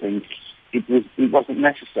now, I think, it wasn't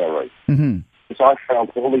necessary. Mm-hmm. Because I felt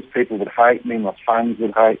all these people would hate me, my fans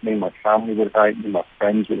would hate me, my family would hate me, my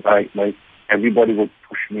friends would hate me, everybody would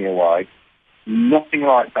push me away. Nothing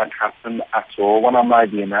like that happened at all. When I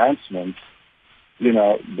made the announcement,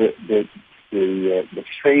 the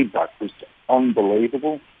feedback was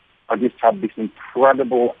unbelievable. I just had this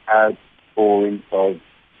incredible outpouring of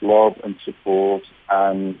love and support,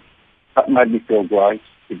 and that made me feel great.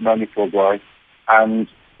 It made me feel great. And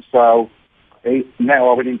so now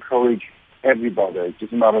I would encourage everybody, it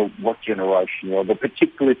doesn't matter what generation you are, but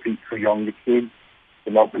particularly for younger kids,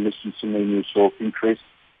 to not be listening to me and you talking, Chris,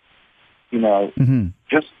 Mm-hmm.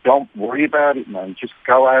 just don't worry about it, man. Just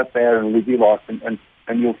go out there and live your life, and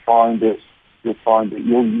you'll find that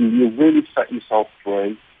you'll really set yourself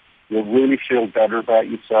free. You'll really feel better about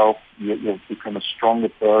yourself. You'll become a stronger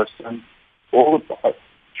person. All of that.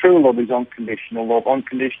 True love is unconditional love.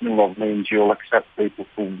 Unconditional love means you'll accept people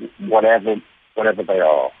for whatever they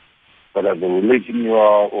are, whatever religion you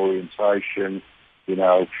are, orientation,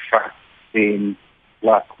 fat, thin,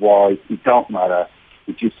 black, white. It don't matter.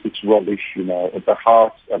 It's rubbish. At the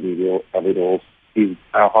heart of it all is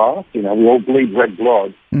our heart. We all bleed red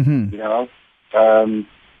blood. Mm-hmm.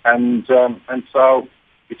 And so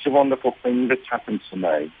it's a wonderful thing that's happened to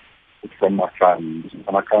me from my fans,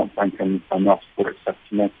 and I can't thank them enough for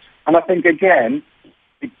accepting it. And I think, again,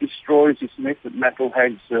 it destroys this myth that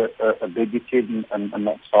metalheads are bigoted and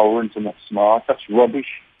not tolerant and not smart. That's rubbish.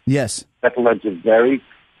 Yes. Metalheads are very,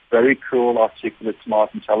 very cool, articulate, smart,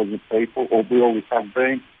 intelligent people, or we always have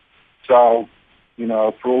been. So,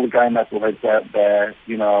 for all the gay metalheads out there,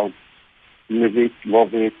 live it,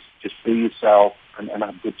 love it, just be yourself and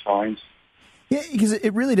have good times. Yeah, because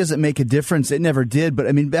it really doesn't make a difference. It never did. But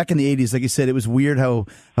I mean, back in the 80s, like you said, it was weird how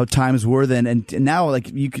times were then. And now,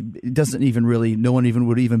 it doesn't even really, no one even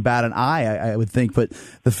would even bat an eye, I would think. But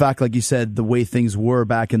the fact, like you said, the way things were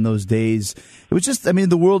back in those days, it was just,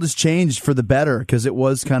 the world has changed for the better, because it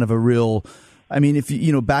was kind of a real,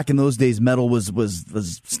 if back in those days, metal was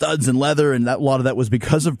studs and leather, and a lot of that was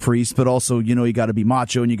because of Priest, but also, you got to be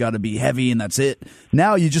macho and you got to be heavy, and that's it.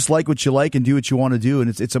 Now you just like what you like and do what you want to do, and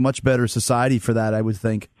it's a much better society for that, I would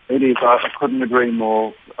think. It is. I couldn't agree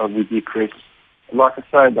more with you, Chris. Like I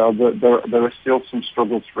say, though, there are still some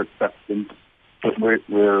struggles for acceptance that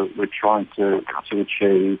we're trying to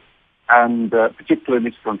achieve, and particularly in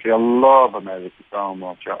this country, I love America so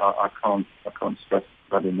much. I can't stress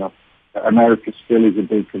that enough. America still is a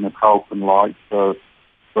beacon of hope and light for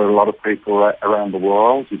a lot of people around the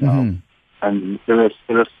world, Mm-hmm. And there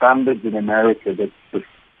are standards in America that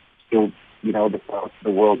still, the parts of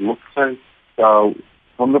the world look to. So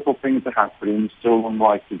wonderful things are happening, still one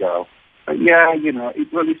way to go. But yeah,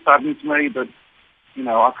 it really saddens me that,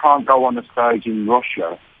 I can't go on a stage in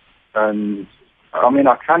Russia, and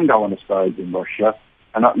I can go on a stage in Russia,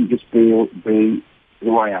 and I can just be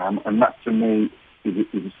who I am, and that to me is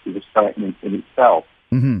a statement in itself.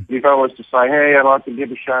 Mm-hmm. If I was to say, hey, I'd like to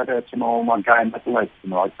give a shout out to all my gay metalheads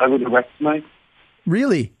tonight, they would arrest me.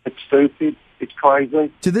 Really? It's stupid. It's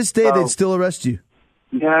crazy. To this day, they'd still arrest you?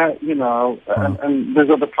 Yeah, and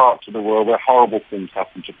there's other parts of the world where horrible things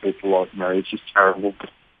happen to people like me. It's just terrible.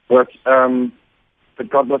 But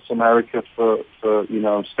God bless America for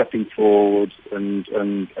stepping forward and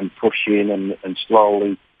pushing and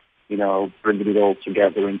slowly, bringing it all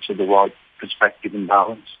together into the right perspective and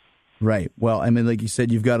balance. Right. Well, I mean, like you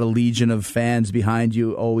said, you've got a legion of fans behind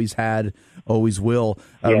you, always had, always will.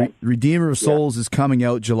 Redeemer of Souls is coming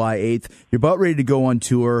out July 8th. You're about ready to go on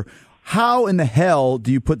tour. How in the hell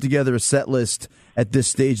do you put together a set list at this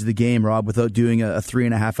stage of the game, Rob, without doing a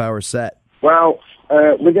 3.5-hour set? Well,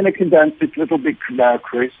 we're going to condense it a little bit now,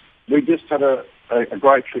 Chris. We just had a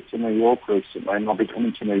great trip to New York recently, and I'll be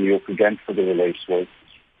coming to New York again for the release week.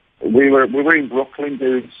 We were in Brooklyn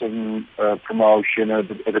doing some promotion at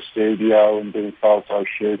a studio and doing photo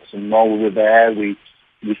shoots, and while we were there, we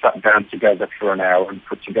sat down together for an hour and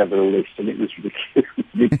put together a list, and it was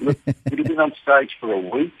ridiculous. We'd been on stage for a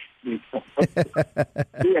week.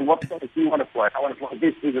 Ian, what songs do you want to play? I want to play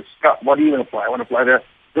this. There's a Scott. What do you want to play? I want to play the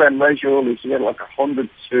Glenn Leisure. We had like 100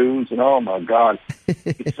 tunes, and oh my God,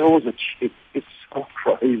 it's always it's so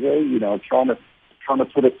crazy, you know, trying to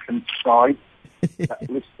put a concise that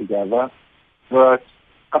list together. But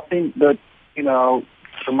I think that, you know,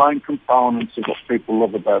 the main components of what people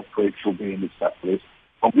love about Preach will be in the set list.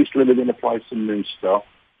 Obviously, we're going to play some new stuff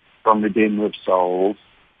from Redeemer of Souls.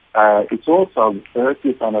 It's also the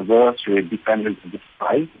 30th anniversary of Defenders of the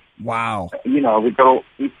Faith. Wow. You know,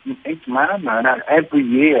 it's mad, man. Every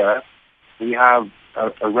year we have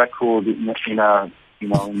a record in our, you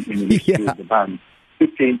know, in the history of the band.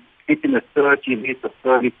 It's in the 30th, the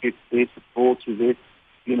 35th, the 40th.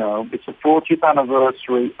 You know, it's the 40th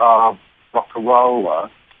anniversary of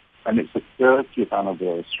Rock-A-Rolla, and it's the 30th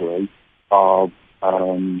anniversary of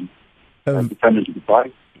Defenders of the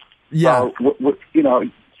Faith. Yeah. So, you know,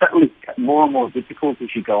 it's certainly more and more difficult as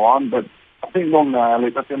you go on, but I think we'll nail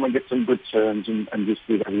it. I think we'll get some good turns and just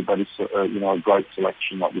give everybody, you know, a great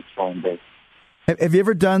selection like we try and do. Have you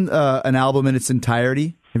ever done an album in its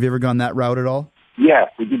entirety? Have you ever gone that route at all? Yeah,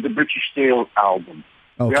 we did the British Steel album.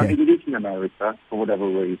 Okay. We only did it in America for whatever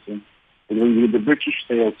reason. We did the British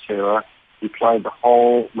Steel tour. We played the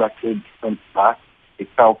whole record from back. It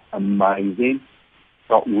felt amazing.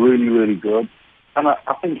 Felt really, really good. And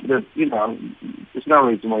I think that, you know, there's no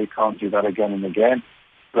reason why you can't do that again and again.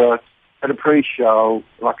 But at a pre-show,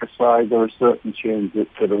 like I say, there are certain tunes that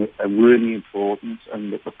are really important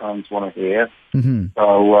and that the fans want to hear. Mm-hmm.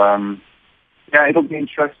 So, yeah, it'll be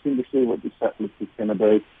interesting to see what the set list is going to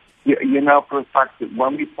be. You know for a fact that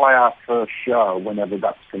when we play our first show, whenever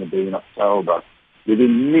that's going to be in October,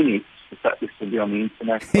 within minutes, the set list will be on the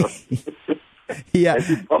internet. Yeah.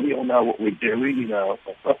 You probably all know what we're doing, you know.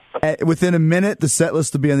 Within a minute, the set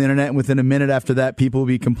list will be on the internet, and within a minute after that, people will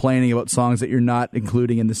be complaining about songs that you're not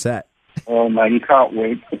including in the set. Oh, man, you can't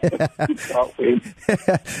wait. You can't wait.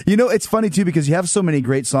 You know, it's funny, too, because you have so many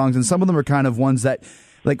great songs, and some of them are kind of ones that,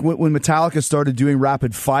 like when Metallica started doing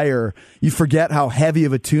Rapid Fire, you forget how heavy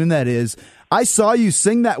of a tune that is. I saw you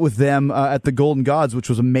sing that with them at the Golden Gods, which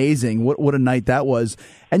was amazing. What a night that was.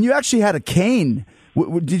 And you actually had a cane.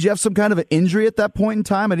 Did you have some kind of an injury at that point in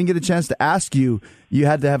time? I didn't get a chance to ask you. You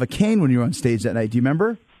had to have a cane when you were on stage that night. Do you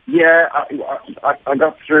remember? Yeah, I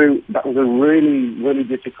got through. That was a really, really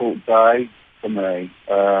difficult day for me.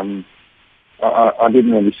 I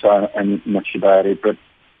didn't really say much about it, but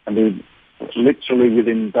I mean, literally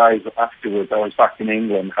within days afterwards, I was back in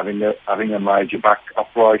England having a major back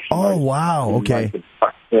operation. Oh, wow. Okay.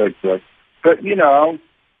 Back surgery. But you know,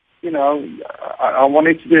 I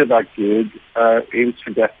wanted to do that gig. It was for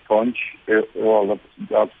Death Punch. All the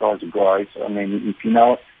guys are great. I mean, if you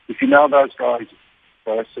know those guys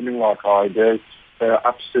personally like I do, they're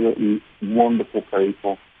absolutely wonderful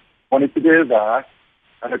people. Wanted to do that,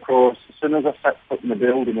 and of course, as soon as I set foot in the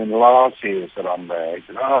building and Lars hears that I'm there, he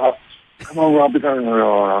said, "Oh, come on, Rob, we're going."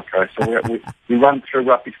 Oh, okay. So we ran through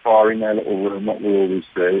rapid fire in their little room, what we always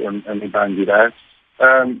do, and we banged it out.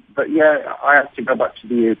 But yeah, I had to go back to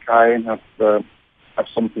the UK and have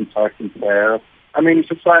something taken care of. I mean, it's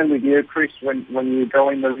the same with you, Chris. When you go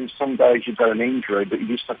in there, some days you've got an injury, but you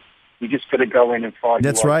just got to go in and fight.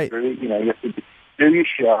 That's right. Through it. You know, you have to do your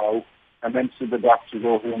show and then see the doctors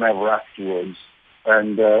or whomever afterwards,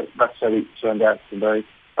 and that's how it turned out to be.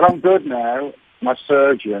 But I'm good now. My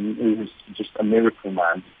surgeon, who was just a miracle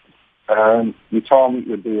man, he told me it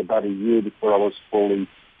would be about a year before I was fully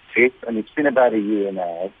fit, and it's been about a year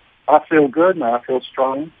now. I feel good now. I feel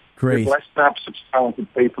strong. Great. We're blessed to have such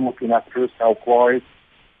talented people looking after us health-wise.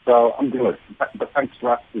 So I'm good. But thanks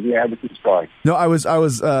for asking. Yeah, everything's fine. No, I was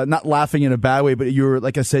not laughing in a bad way, but you were,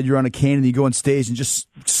 like I said, you're on a cane and you go on stage and just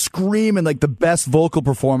screaming like the best vocal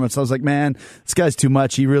performance. I was like, man, this guy's too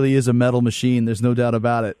much. He really is a metal machine. There's no doubt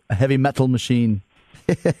about it. A heavy metal machine.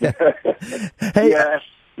 Hey, yeah,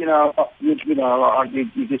 you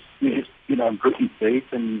just grit your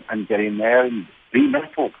teeth and get in there and Be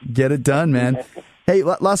metal. Get it done, man. Hey,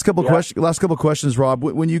 last couple questions, Rob.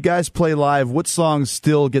 When you guys play live, what songs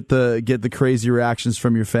still get the crazy reactions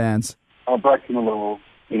from your fans? Breaking the Law.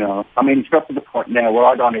 You know, I mean, it's got to the point now where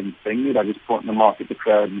I don't even sing it. I just point the mic at the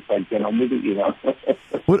crowd and say, "Get on with it," you know.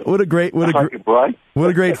 What a great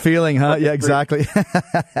feeling, huh? Yeah, exactly.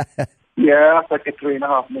 Yeah, it's like a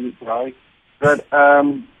 3.5-minute break. But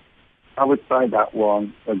I would say that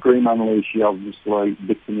one. Green Man Lucy, obviously,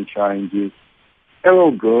 Victim of Changes. They're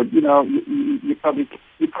all good. You know, you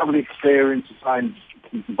probably experience the same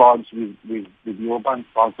vibes with your band,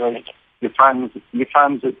 Fozzy. Your fans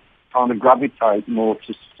that kind of gravitate more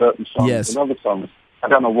to certain songs than other songs. I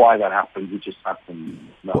don't know why that happens. It just happens.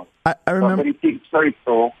 No. Well, I remember. But it's very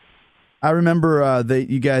cool. I remember that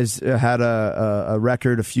you guys had a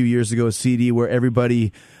record a few years ago, a CD, where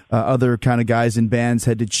everybody, other kind of guys in bands,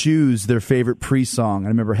 had to choose their favorite Priest song. I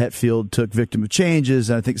remember Hetfield took Victim of Changes,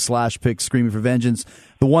 and I think Slash picked Screaming for Vengeance.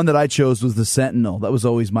 The one that I chose was The Sentinel. That was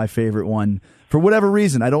always my favorite one. For whatever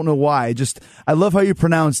reason, I don't know why. I love how you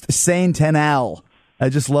pronounced Sentinel. I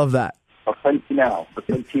just love that. Sentinel,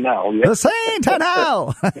 yeah. The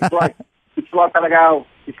Sentinel! It's like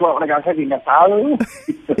when I go heavy metal.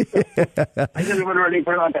 I don't really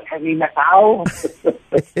pronounce it heavy metal.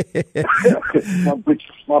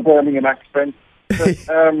 my Birmingham accent. But,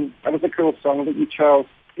 that was a cool song that you chose.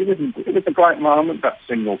 It was a great moment, that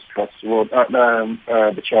singles festival,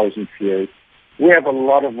 the Chosen Few. We have a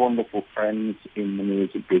lot of wonderful friends in the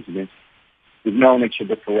music business. We've known each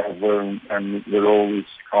other forever, and we're always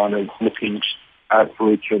kind of looking out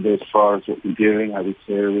for each other as far as what we're doing, how we're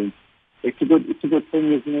serving. It's a good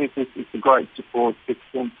thing, isn't it? It's a great support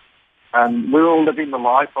system. And we're all living the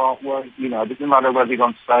life, aren't we? You know, it doesn't matter whether you're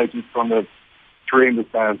on stage in front of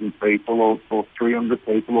 300,000 people or 300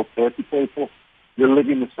 people or 30 people. You're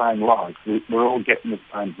living the same life. We're all getting the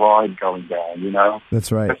same vibe going down, you know?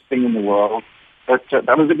 That's right. Best thing in the world. But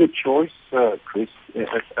that was a good choice, Chris.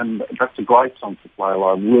 And that's a great song to play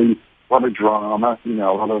live. Really, a lot of drama, you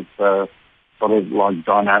know, a lot of like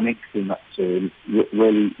dynamics in that tune.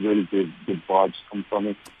 Really, really good vibes come from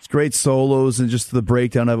it. It's great solos, and just the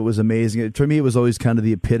breakdown of it was amazing. For me, it was always kind of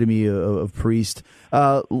the epitome of Priest.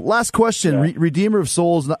 Last question, yeah. Redeemer of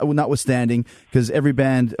Souls notwithstanding, because every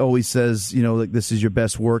band always says, you know, like, this is your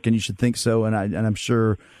best work, and you should think so, and I'm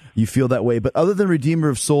sure you feel that way. But other than Redeemer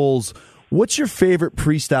of Souls, what's your favorite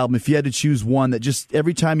Priest album, if you had to choose one that just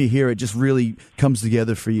every time you hear it just really comes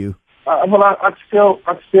together for you? Well, I'd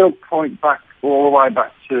still point back all the way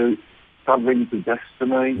back to Sad Rings of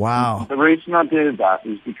Destiny. Wow. The reason I do that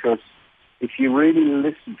is because if you really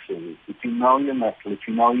listen to it, if you know your metal, if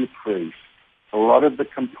you know your Priest, a lot of the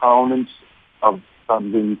components of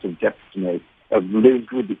Sad Rings of Destiny have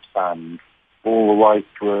lived with its band all the way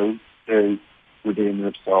through to Redeemer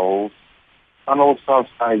of Souls. And also I'll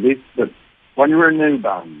say this, that when you're a new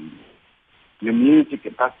band, your music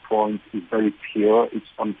at that point is very pure, it's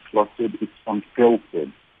unfluttered, it's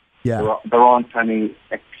unfiltered. Yeah. There aren't any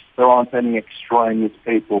extraneous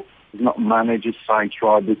people. There's not managers saying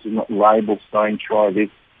try this, there's not labels saying try this.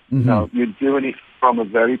 Mm-hmm. No, you're doing it from a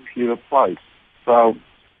very pure place. So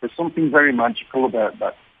there's something very magical about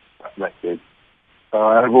that record.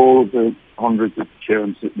 Out of all the hundreds of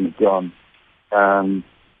tunes that we've done,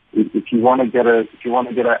 if you want to get a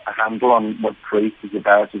handle on what Priest is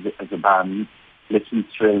about as a band, listen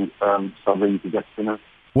to Sad Rings of Destiny.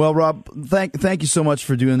 Well, Rob, thank you so much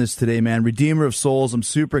for doing this today, man. Redeemer of Souls, I'm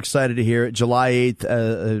super excited to hear it. July 8th,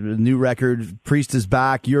 a new record. Priest is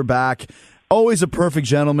back. You're back. Always a perfect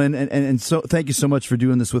gentleman, and so thank you so much for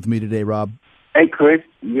doing this with me today, Rob. Hey, Chris,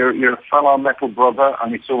 you're a fellow metal brother,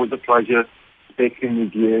 and it's always a pleasure speaking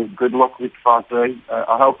with you. Good luck with Fozzy.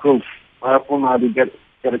 I hope we'll maybe get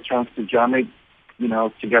a chance to jam it, you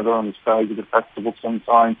know, together on the stage at the festival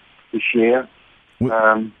sometime this year.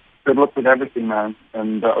 Good luck with everything, man,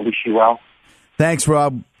 and I wish you well. Thanks,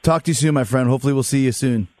 Rob. Talk to you soon, my friend. Hopefully we'll see you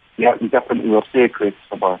soon. Yeah, we definitely will. See you, Chris.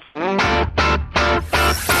 Bye-bye.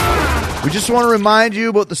 We just want to remind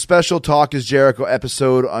you about the special Talk is Jericho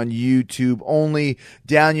episode on YouTube only.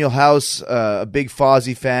 Daniel House, a big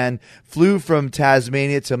Fozzy fan, flew from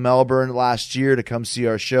Tasmania to Melbourne last year to come see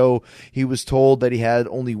our show. He was told that he had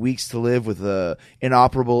only weeks to live with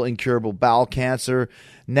inoperable, incurable bowel cancer.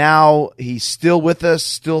 Now he's still with us,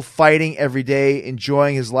 still fighting every day,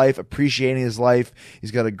 enjoying his life, appreciating his life.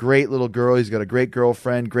 He's got a great little girl. He's got a great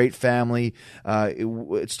girlfriend, great family.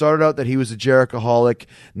 It started out that he was a Jerichoholic.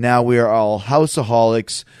 Now we are all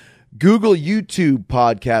Houseaholics. Google YouTube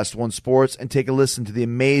Podcast One Sports and take a listen to the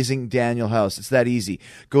amazing Daniel House. It's that easy.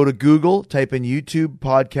 Go to Google, type in YouTube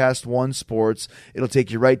Podcast One Sports. It'll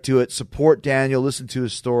take you right to it. Support Daniel. Listen to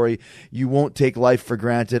his story. You won't take life for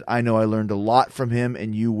granted. I know I learned a lot from him,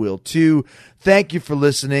 and you will too. Thank you for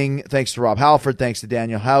listening. Thanks to Rob Halford. Thanks to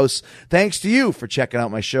Daniel House. Thanks to you for checking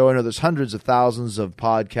out my show. I know there's hundreds of thousands of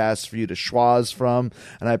podcasts for you to schwaz from,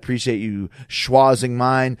 and I appreciate you schwazing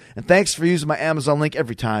mine. And thanks for using my Amazon link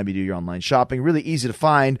every time you do your online shopping. Really easy to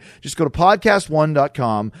find. Just go to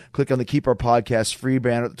podcast1.com, click on the Keep Our Podcast Free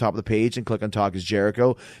banner at the top of the page, and click on Talk is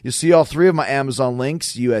Jericho. You'll see all three of my Amazon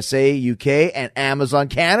links, USA, UK, and Amazon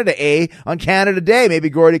Canada, on Canada Day.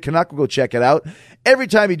 Maybe Gordy Canuck will go check it out. Every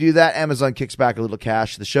time you do that, Amazon kicks back a little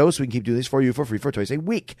cash to the show so we can keep doing these for you for free for twice a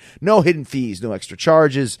week. No hidden fees, no extra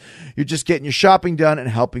charges. You're just getting your shopping done and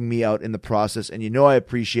helping me out in the process, and you know I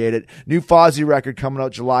appreciate it. New Fozzy record coming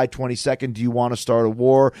out July 22nd. Do You Want to Start a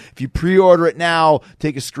War? If you pre-order it now,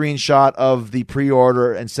 take a screenshot of the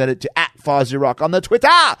pre-order and send it to @FozzyRock on the Twitter,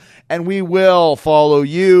 and we will follow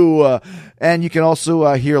you. And you can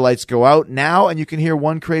also hear Lights Go Out now, and you can hear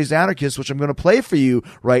One Crazed Anarchist, which I'm going to play for you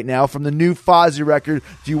right now from the new Fozzy record,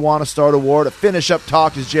 Do You Want to Start a War, to finish up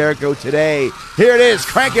Talk is Jericho today. Here it is.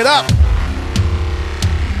 Crank it up.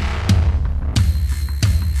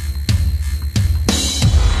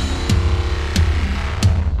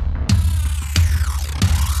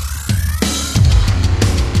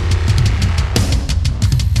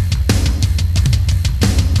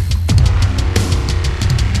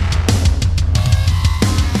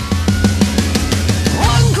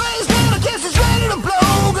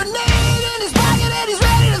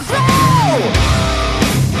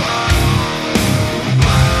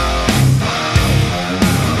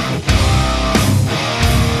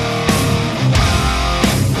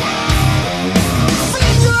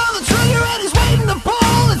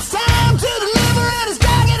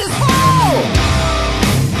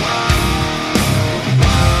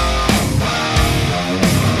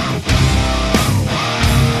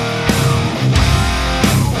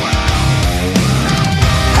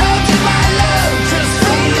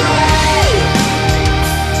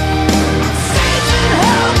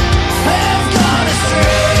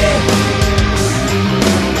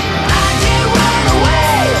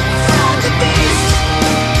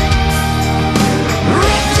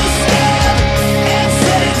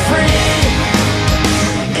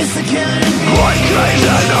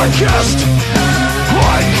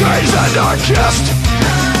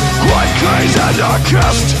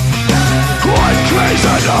 One crazed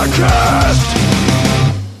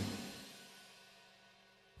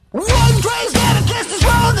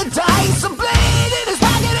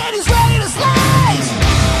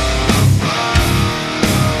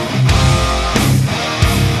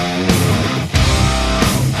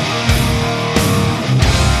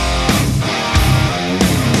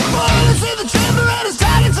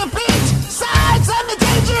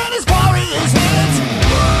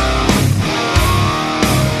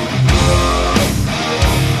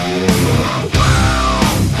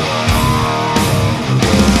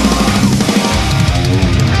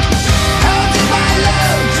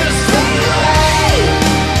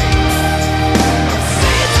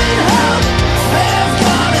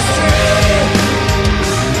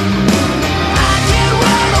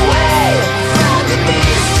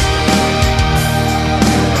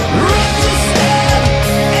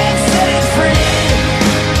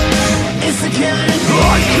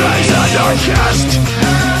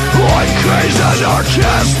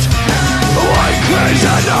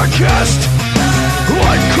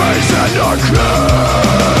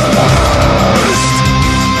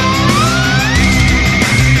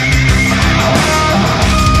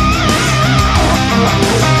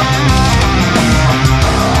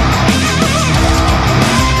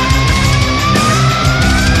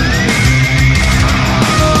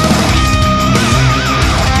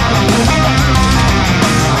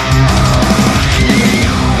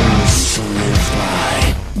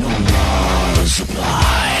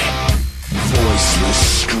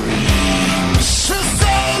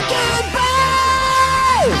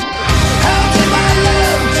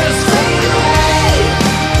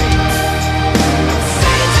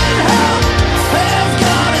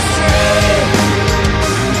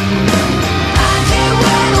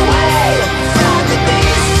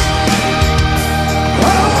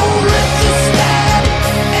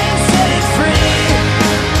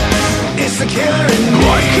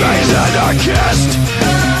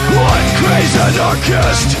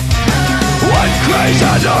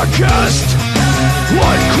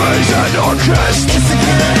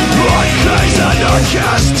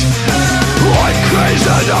anarchist. One crazy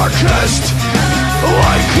anarchist.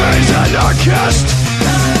 One crazy anarchist.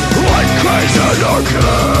 One crazy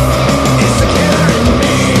anarchist.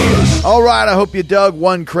 All right, I hope you dug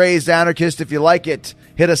One Crazed Anarchist. If you like it,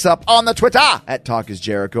 hit us up on the Twitter at Talk is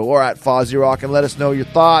Jericho or at Fozzie Rock and let us know your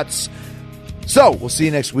thoughts. So, we'll see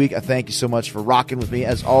you next week. I thank you so much for rocking with me,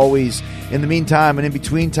 as always. In the meantime and in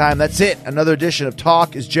between time, that's it. Another edition of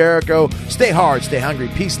Talk is Jericho. Stay hard, stay hungry,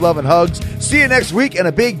 peace, love, and hugs. See you next week, and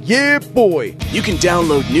a big yeah, boy. You can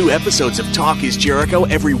download new episodes of Talk is Jericho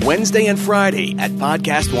every Wednesday and Friday at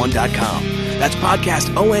podcastone.com. That's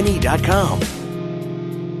podcastone.com.